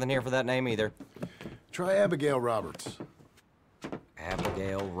 nothing here for that name either. Try Abigail Roberts.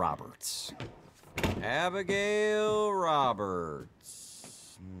 Abigail Roberts. Abigail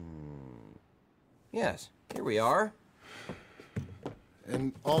Roberts. Yes, here we are.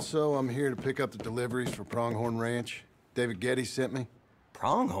 And also, I'm here to pick up the deliveries for Pronghorn Ranch. David Geddes sent me.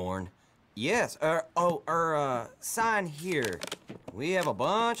 Pronghorn? Yes, sign here. we have a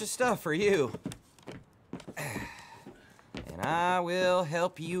bunch of stuff for you. And I will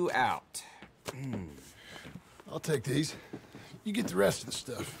help you out. I'll take these. You get the rest of the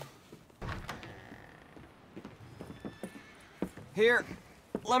stuff. Here,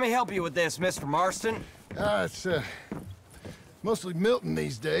 let me help you with this, Mr. Marston. It's mostly Milton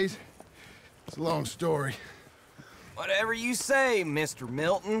these days. It's a long story. Whatever you say, Mr.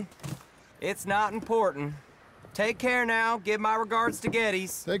 Milton. It's not important. Take care now. Give my regards to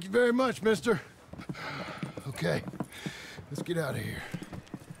Geddes. Thank you very much, mister. Okay, let's get out of here.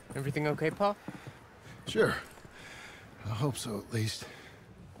 Everything okay, Pa? Sure. I hope so, at least.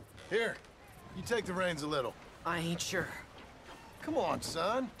 Here, you take the reins a little. I ain't sure. Come on,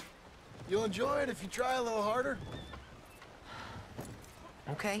 son. You'll enjoy it if you try a little harder.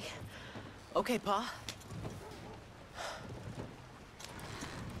 Okay. Okay, Pa.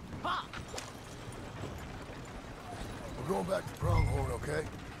 Pa! We're going back to Pronghorn, okay?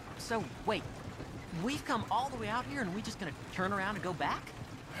 So, wait. We've come all the way out here and we just gonna turn around and go back?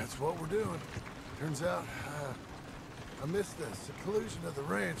 That's what we're doing. Turns out, I missed the seclusion of the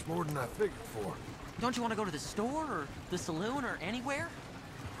ranch more than I figured for. Don't you want to go to the store or the saloon or anywhere?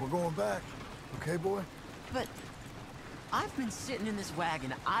 We're going back, okay, boy? But I've been sitting in this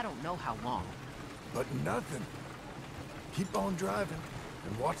wagon I don't know how long. But nothing. Keep on driving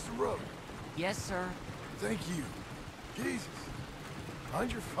and watch the road. Yes, sir. Thank you. Jesus.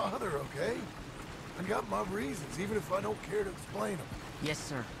 Find your father, okay? I got my reasons, even if I don't care to explain them. Yes,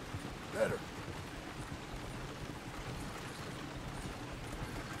 sir. Better.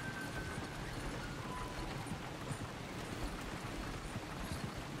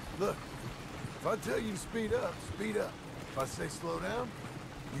 Look, if I tell you to speed up, speed up. If I say slow down,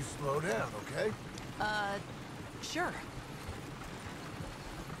 you slow down, okay? Sure.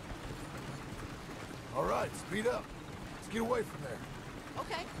 All right, speed up. Let's get away from there.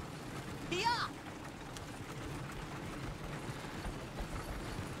 Okay. Yeah.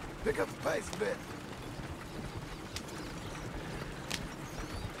 Pick up the pace a bit.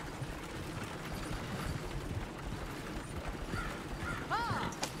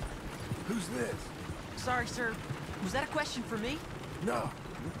 Ah! Who's this? Sorry, sir. Was that a question for me? No.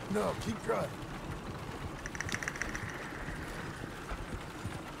 No, keep driving.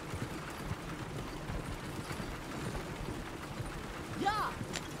 Yeah.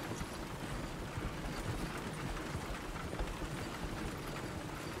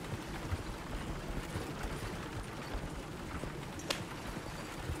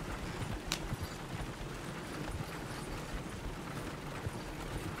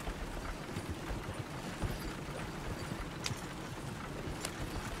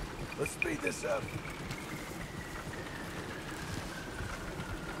 Let's speed this up.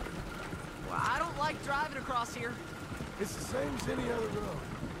 Well, I don't like driving across here. It's the same as any other road.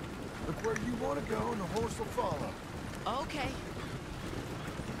 Look where you want to go and the horse will follow. Okay.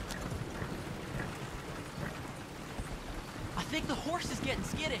 I think the horse is getting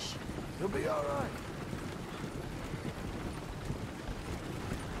skittish. He'll be all right.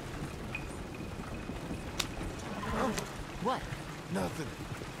 Oh, what? Nothing.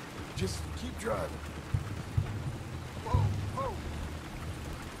 Just keep driving. Whoa, whoa.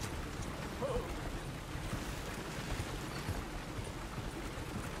 Whoa.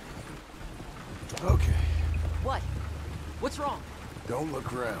 Okay. What? What's wrong? Don't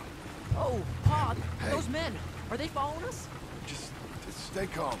look around. Oh, Pa, Hey. those men, are they following us? Just stay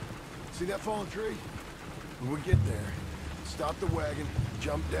calm. See that fallen tree? When we get there, stop the wagon,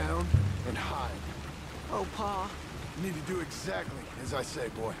 jump down, and hide. Oh, Pa. You need to do exactly as I say,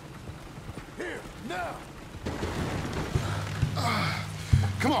 boy. Here, now!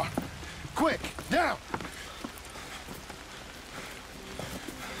 Come on! Quick, down!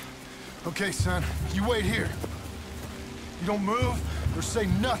 Okay, son, you wait here. You don't move or say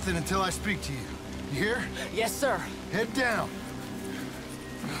nothing until I speak to you. You hear? Yes, sir. Head down.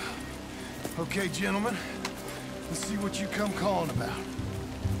 Okay, gentlemen. Let's see what you come calling about.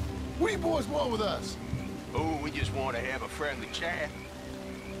 What do you boys want with us? Oh, we just want to have a friendly chat.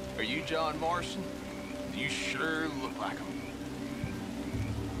 Are you John Marston? You sure look like him.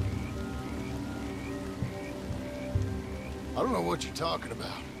 I don't know what you're talking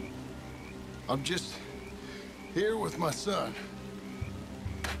about. I'm just here with my son.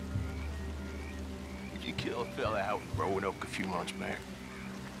 Did you kill a fella out in Roanoke a few months back?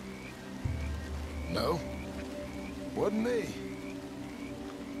 No. Wasn't me.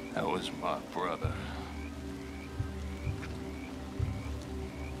 That was my brother.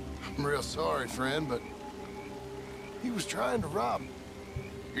 I'm real sorry, friend, but he was trying to rob me.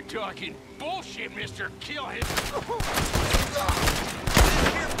 You're talking bullshit, mister. Kill him.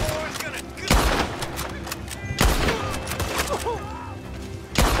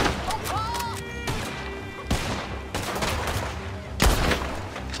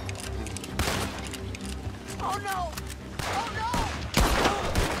 Oh no! Oh no!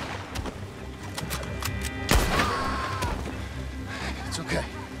 It's okay.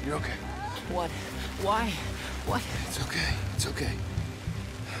 You're okay. What? Why? What? It's okay. It's okay.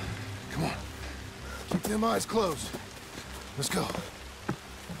 Come on. Keep them eyes closed. Let's go.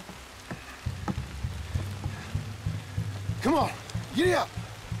 Come on. Giddy up.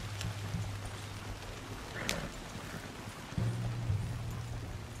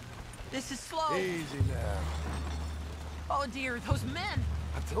 This is slow. Easy now. Oh dear, those men.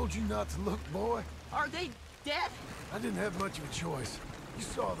 I told you not to look, boy. Are they dead? I didn't have much of a choice. You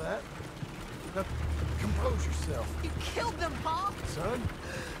saw that. Now, compose yourself. You killed them, Pa. Son,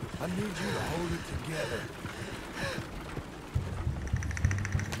 I need you to hold it together.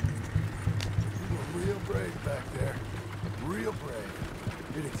 You were real brave back there. Real brave.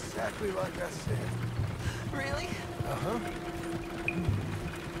 Did exactly like I said. Really? Uh-huh.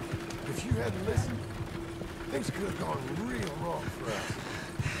 If you hadn't listened, things could have gone real wrong for us.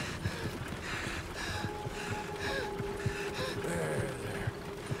 There.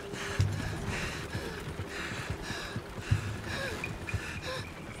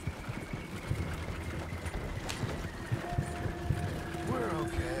 We're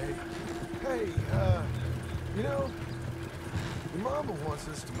okay. Hey, you know, your mama wants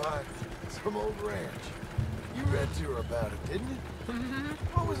us to buy some old ranch. You read to her about it, didn't you? Mm-hmm.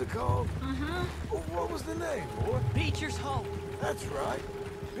 What was it called? Mm-hmm. What was the name, boy? Beecher's Hope. That's right.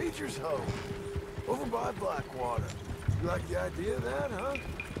 Beecher's Hope. Over by Blackwater. You like the idea of that, huh?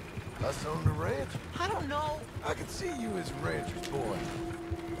 Us owned a ranch? I don't know. I could see you as a rancher's boy.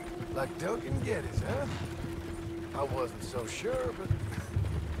 Like Duncan Geddes, huh? I wasn't so sure, but...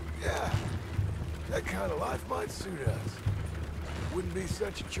 yeah. That kind of life might suit us. Wouldn't be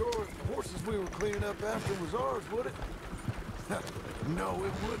such a chore if the horses we were cleaning up after was ours, would it? No,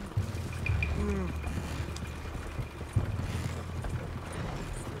 it wouldn't.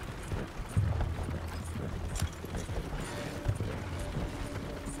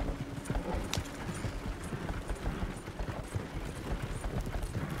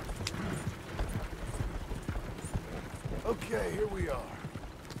 Okay, here we are.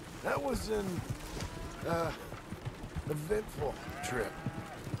 That was an, eventful trip.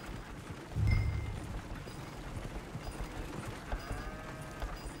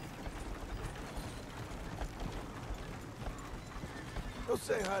 Go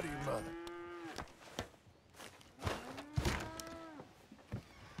say hi to your mother.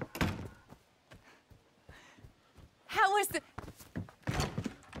 How was the...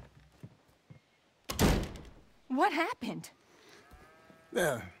 What happened?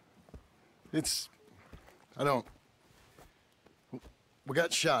 Yeah. I don't... We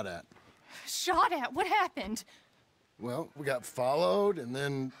got shot at. Shot at? What happened? Well, we got followed, and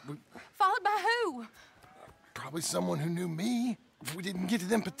then Followed by who? probably someone who knew me. If we didn't get to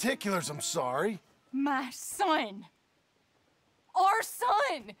them particulars, I'm sorry. My son. Our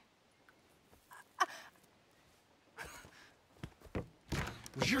son.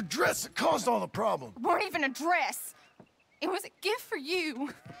 It was your dress that caused all the problem. It weren't even a dress. It was a gift for you.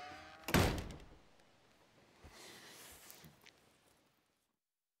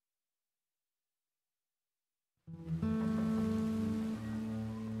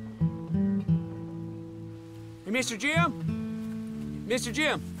 Hey, Mr. Jim? Mr.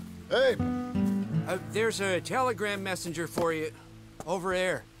 Jim? Hey. There's a telegram messenger for you over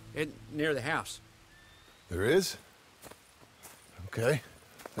there, near the house. There is? Okay.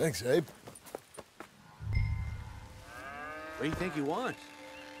 Thanks, Abe. What do you think he wants?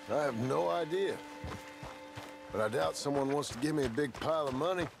 I have no idea. But I doubt someone wants to give me a big pile of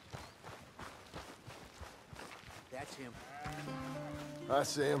money. That's him. I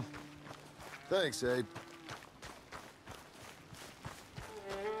see him. Thanks, Abe.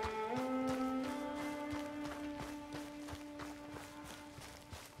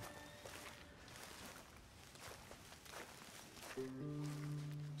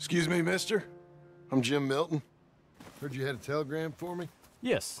 Excuse me, mister. I'm Jim Milton. Heard you had a telegram for me?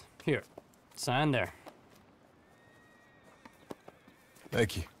 Yes. Here. Sign there.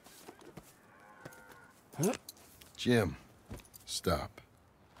 Thank you. Huh? Jim, stop.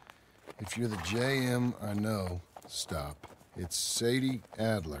 If you're the JM I know, stop. It's Sadie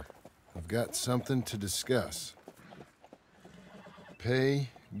Adler. I've got something to discuss. Pay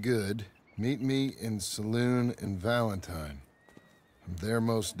good. Meet me in saloon in Valentine. I'm there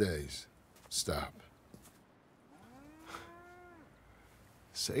most days. Stop.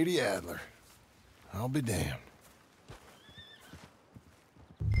 Sadie Adler. I'll be damned.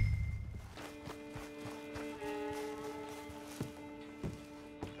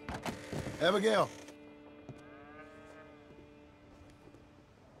 Abigail.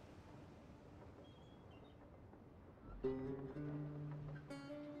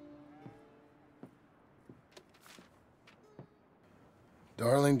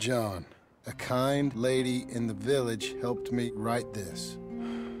 Darling John, a kind lady in the village helped me write this.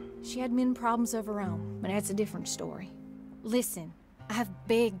 She had men problems of her own, but that's a different story. Listen, I've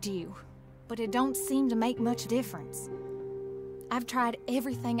begged you, but it don't seem to make much difference. I've tried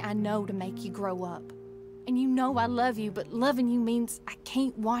everything I know to make you grow up. And you know I love you, but loving you means I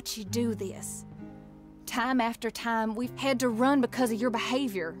can't watch you do this. Time after time, we've had to run because of your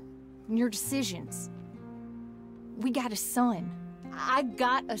behavior and your decisions. We got a son. I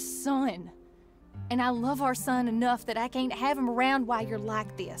got a son. And I love our son enough that I can't have him around while you're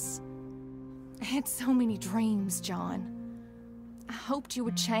like this. I had so many dreams, John. I hoped you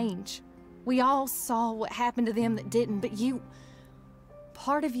would change. We all saw what happened to them that didn't, but you...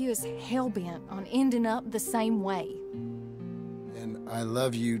 Part of you is hell-bent on ending up the same way. And I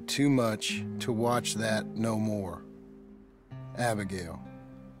love you too much to watch that no more. Abigail.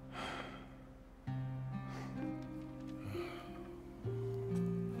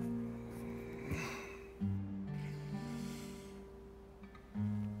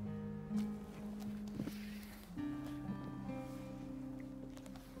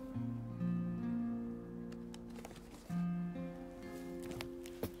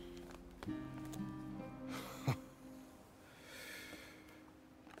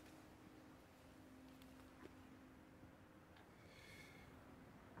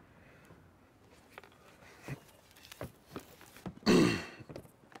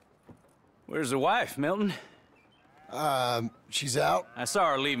 Where's the wife, Milton? She's out. I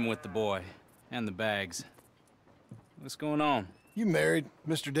saw her leaving with the boy. And the bags. What's going on? You married,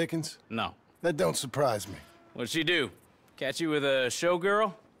 Mr. Dickens? No. That don't surprise me. What'd she do? Catch you with a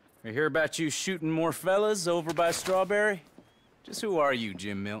showgirl? Or hear about you shooting more fellas over by Strawberry? Just who are you,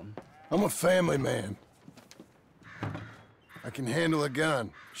 Jim Milton? I'm a family man. I can handle a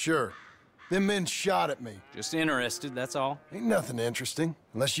gun, sure. Them men shot at me. Just interested, that's all. Ain't nothing interesting,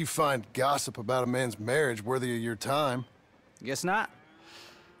 unless you find gossip about a man's marriage worthy of your time. Guess not.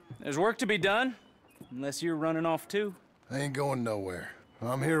 There's work to be done, unless you're running off too. I ain't going nowhere.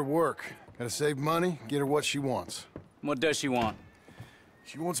 I'm here to work. Gotta save money, get her what she wants. What does she want?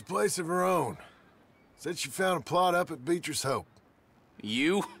 She wants a place of her own. Said she found a plot up at Beecher's Hope.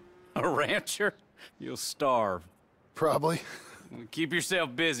 You? A rancher? You'll starve. Probably. Keep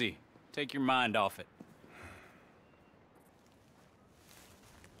yourself busy. Take your mind off it.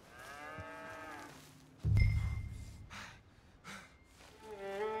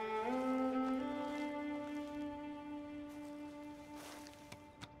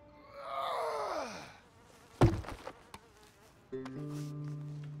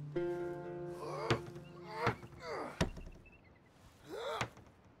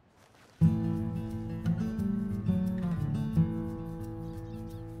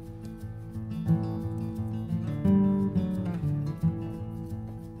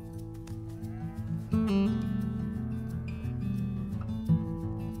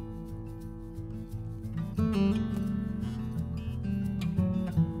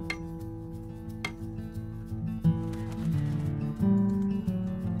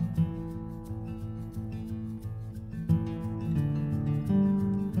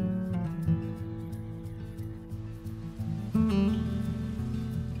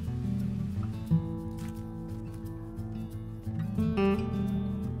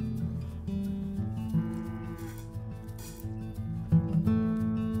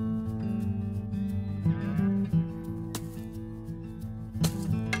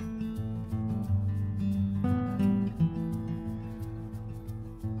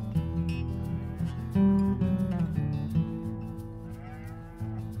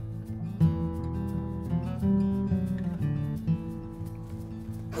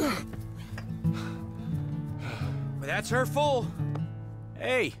 That's her full.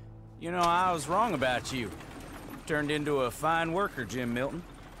 Hey, you know, I was wrong about you. You turned into a fine worker, Jim Milton.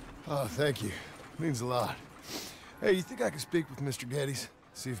 Oh, thank you. Means a lot. Hey, you think I could speak with Mr. Geddes?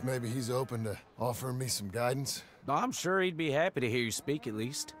 See if maybe he's open to offering me some guidance? I'm sure he'd be happy to hear you speak, at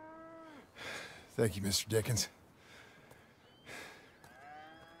least. Thank you, Mr. Dickens.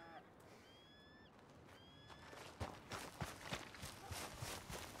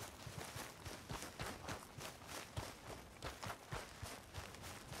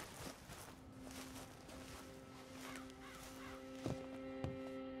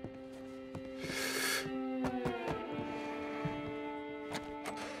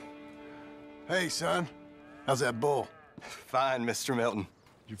 Hey, son. How's that bull? Fine, Mr. Milton.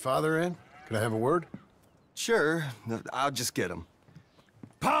 Your father in? Could I have a word? Sure. I'll just get him.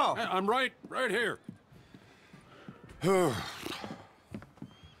 Pa! I'm right here.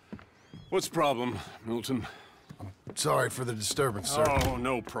 What's the problem, Milton? Sorry for the disturbance, sir. Oh,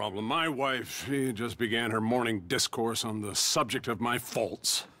 no problem. My wife, she just began her morning discourse on the subject of my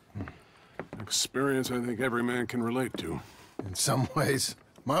faults. Experience I think every man can relate to. In some ways,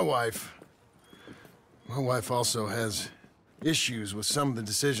 my wife also has issues with some of the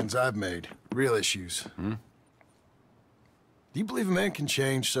decisions I've made. Real issues. Hmm? Do you believe a man can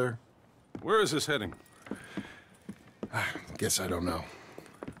change, sir? Where is this heading? I guess I don't know.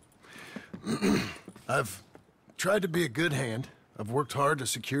 I've tried to be a good hand. I've worked hard to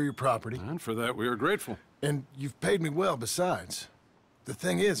secure your property. And for that, we are grateful. And you've paid me well, besides. The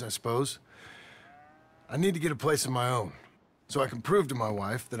thing is, I suppose, I need to get a place of my own, so I can prove to my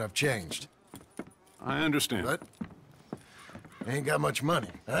wife that I've changed. I understand. But I ain't got much money.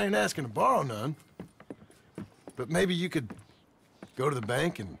 I ain't asking to borrow none. But maybe you could go to the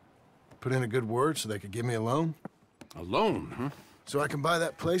bank and put in a good word so they could give me a loan? A loan, huh? So I can buy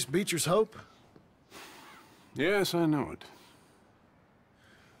that place, Beecher's Hope? Yes, I know it.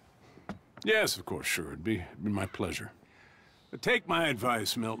 Yes, of course, sure. It'd be my pleasure. But take my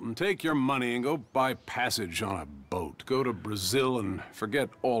advice, Milton. Take your money and go buy passage on a boat. Go to Brazil and forget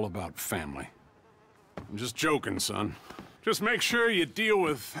all about family. I'm just joking, son. Just make sure you deal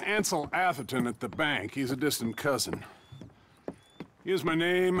with Ansel Atherton at the bank. He's a distant cousin. Here's my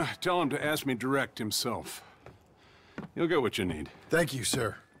name. Tell him to ask me direct himself. You'll get what you need. Thank you,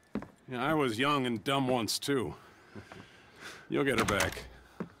 sir. Yeah, I was young and dumb once, too. You'll get her back.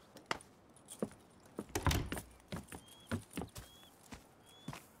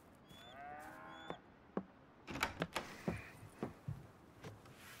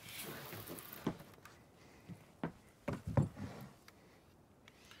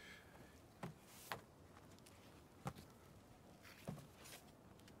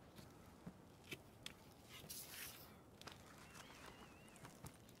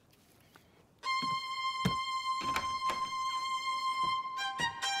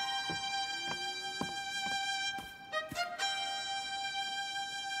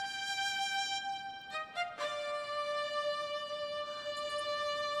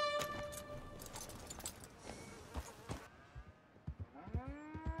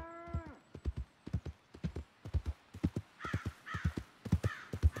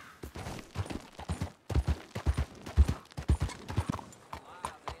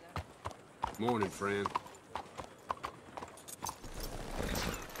 Morning, friend.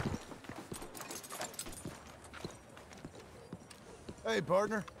 Hey,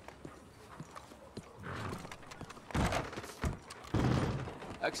 partner.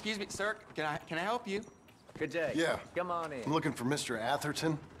 Excuse me, sir. Can I help you? Good day. Yeah. Come on in. I'm looking for Mr.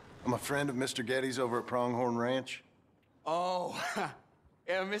 Atherton. I'm a friend of Mr. Getty's over at Pronghorn Ranch. Oh,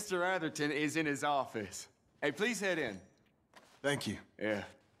 yeah, Mr. Atherton is in his office. Hey, please head in. Thank you. Yeah.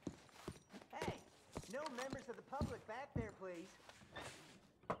 Hey, no members of the public back there, please.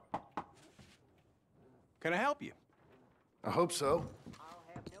 Can I help you? I hope so.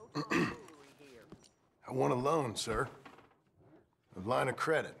 I want a loan, sir. A line of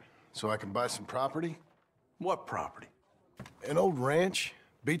credit, so I can buy some property. What property? An old ranch,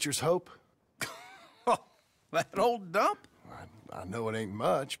 Beecher's Hope. That old dump? I know it ain't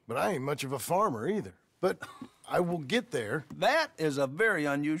much, but I ain't much of a farmer either. But I will get there. That is a very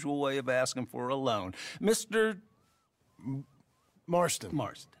unusual way of asking for a loan. Mr. Marston.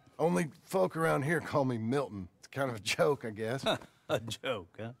 Marston. Only folk around here call me Milton. It's kind of a joke, I guess. A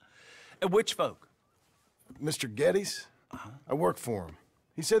joke, huh? And which folk? Mr. Getty's. I work for him.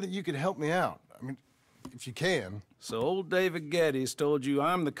 He said that you could help me out. I mean, if you can. So old David Geddes told you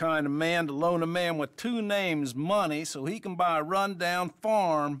I'm the kind of man to loan a man with two names money so he can buy a rundown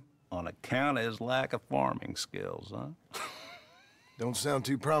farm on account of his lack of farming skills, huh? Don't sound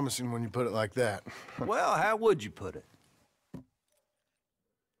too promising when you put it like that. Well, how would you put it?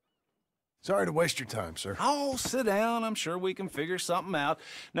 Sorry to waste your time, sir. Oh, sit down. I'm sure we can figure something out.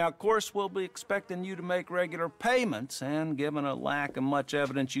 Now, of course, we'll be expecting you to make regular payments, and given a lack of much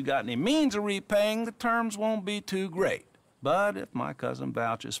evidence you got any means of repaying, the terms won't be too great. But if my cousin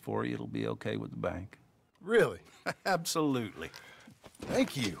vouches for you, it'll be okay with the bank. Really? Absolutely.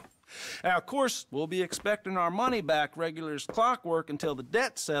 Thank you. Now, of course, we'll be expecting our money back regular as clockwork until the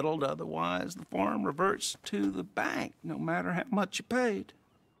debt's settled. Otherwise, the farm reverts to the bank, no matter how much you paid.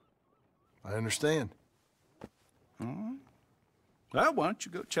 I understand. All right. Well, why don't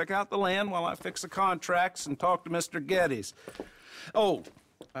you go check out the land while I fix the contracts and talk to Mr. Geddes. Oh,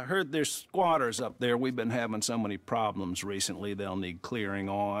 I heard there's squatters up there. We've been having so many problems recently, they'll need clearing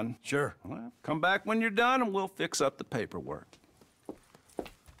on. Sure. Well, come back when you're done and we'll fix up the paperwork.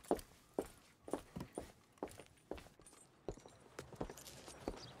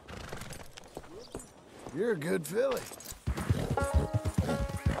 You're a good filly.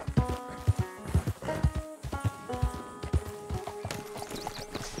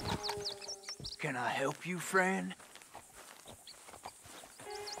 Can I help you, friend?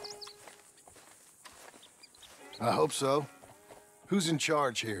 I hope so. Who's in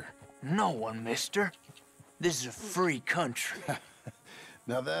charge here? No one, mister. This is a free country.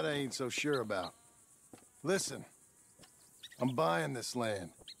 Now that I ain't so sure about. Listen, I'm buying this land.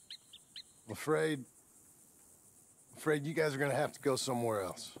 I'm afraid you guys are gonna have to go somewhere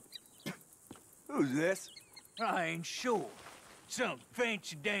else. Who's this? I ain't sure. Some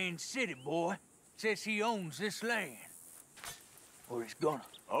fancy Dan city boy says he owns this land. Or he's gonna.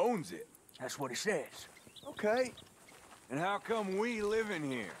 Owns it? That's what he says. Okay. And how come we live in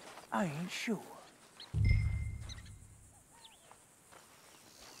here? I ain't sure.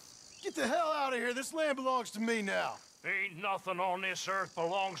 Get the hell out of here. This land belongs to me now. Ain't nothing on this earth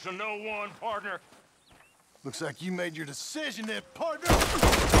belongs to no one, partner. Looks like you made your decision there, partner.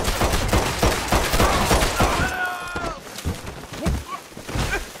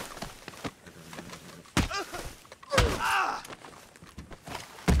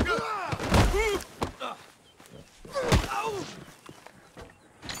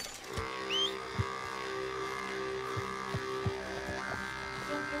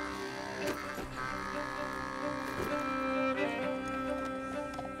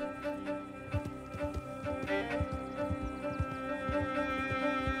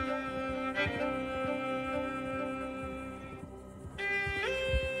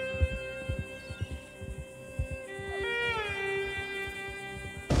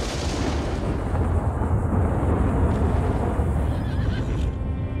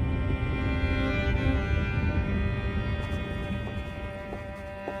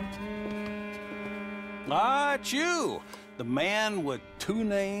 Ah, it's you, the man with 2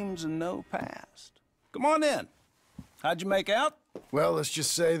 names and no past. Come on in. How'd you make out? Well, let's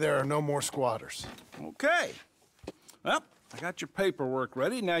just say there are no more squatters. Okay. Well, I got your paperwork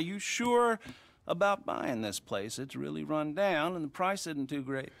ready. Now, you sure about buying this place? It's really run down, and the price isn't too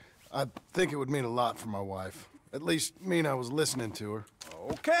great. I think it would mean a lot for my wife. At least mean I was listening to her.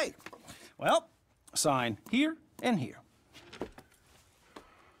 Okay. Well, sign here and here.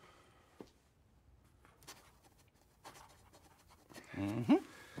 Mm-hmm.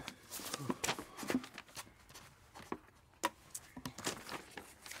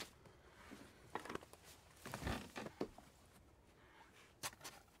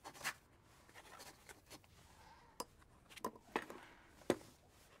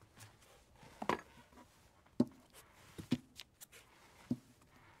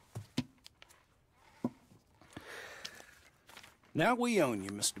 Now we own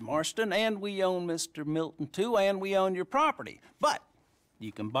you, Mr. Marston, and we own Mr. Milton, too, and we own your property. But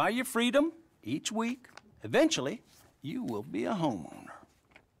you can buy your freedom each week. Eventually, you will be a homeowner.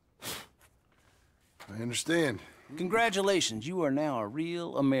 I understand. Congratulations, you are now a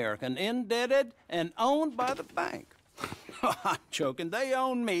real American, indebted and owned by the bank. I'm joking, they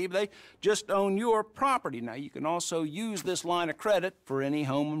own me, they just own your property. Now, you can also use this line of credit for any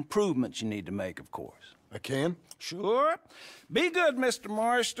home improvements you need to make, of course. I can? Sure. Be good, Mr.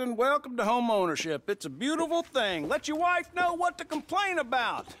 Marston. Welcome to home ownership. It's a beautiful thing. Let your wife know what to complain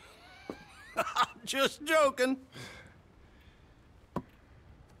about. Just joking.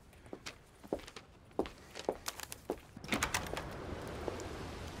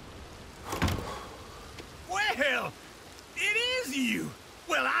 Well, it is you.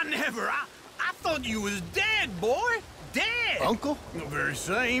 Well, I thought you was dead, boy. Dead. Uncle? The very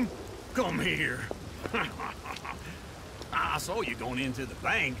same. Come here. I saw you going into the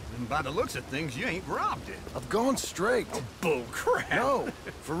bank, and by the looks of things, you ain't robbed it. I've gone straight. Oh, bull crap. No,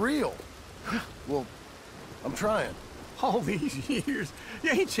 for real. Well, I'm trying. All these years,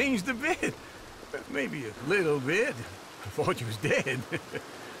 you ain't changed a bit. Maybe a little bit. I thought you was dead.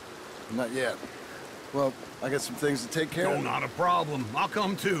 Not yet. Well, I got some things to take care of. No, not a problem. I'll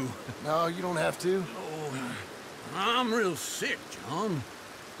come too. No, you don't have to. Oh, I'm real sick, John.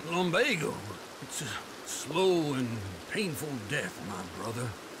 Lumbago. It's a slow and painful death, my brother.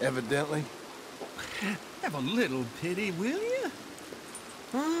 Evidently. Have a little pity, will you?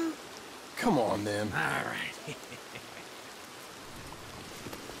 Huh? Come on, then. All right.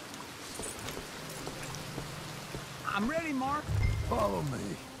 I'm ready, Mark. Follow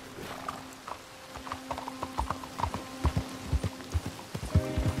me.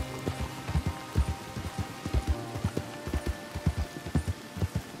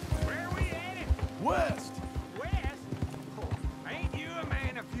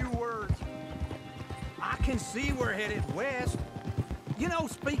 can see we're headed west. You know,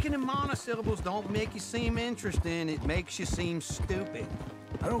 speaking in monosyllables don't make you seem interesting. It makes you seem stupid.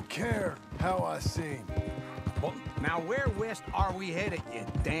 I don't care how I seem. Well, now where west are we headed, you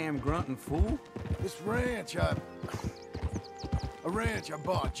damn grunting fool? This ranch I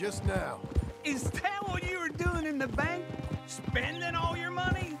bought just now. Is that what you were doing in the bank? Spending all your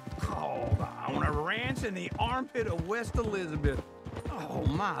money? Oh, on a ranch in the armpit of West Elizabeth. Oh,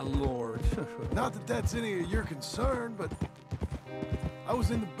 my lord. Not that that's any of your concern, but I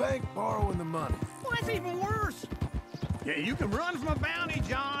was in the bank borrowing the money. Well, that's even worse. Yeah, you can run from a bounty,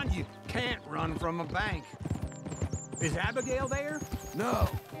 John. You can't run from a bank. Is Abigail there? No.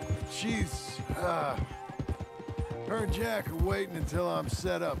 She's, her and Jack are waiting until I'm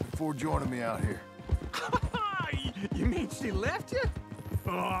set up before joining me out here. You mean she left you?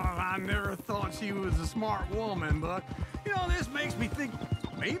 Oh, I never thought she was a smart woman, but, you know, this makes me think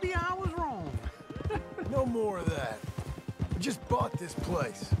maybe I was wrong. No more of that. I just bought this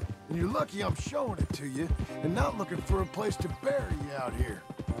place, and you're lucky I'm showing it to you and not looking for a place to bury you out here.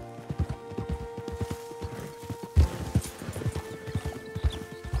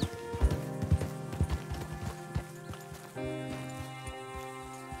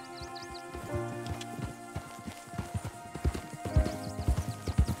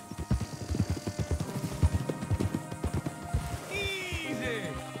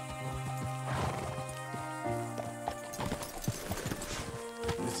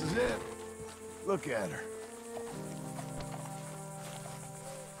 Look at her.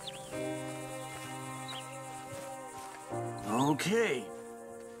 Okay.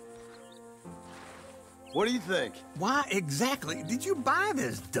 What do you think? Why exactly did you buy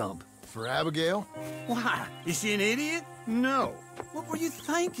this dump? For Abigail? Why? Is she an idiot? No. What were you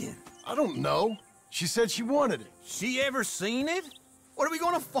thinking? I don't know. She said she wanted it. She ever seen it? What are we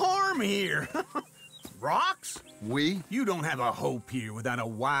gonna farm here? Rocks? We? You don't have a hope here without a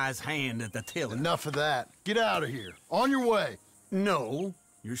wise hand at the tiller. Enough of that. Get out of here. On your way. No,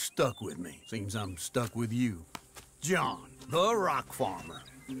 you're stuck with me. Seems I'm stuck with you. John, the rock farmer.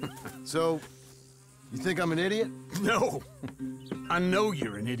 So, you think I'm an idiot? No. I know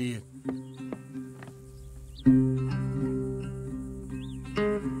you're an idiot.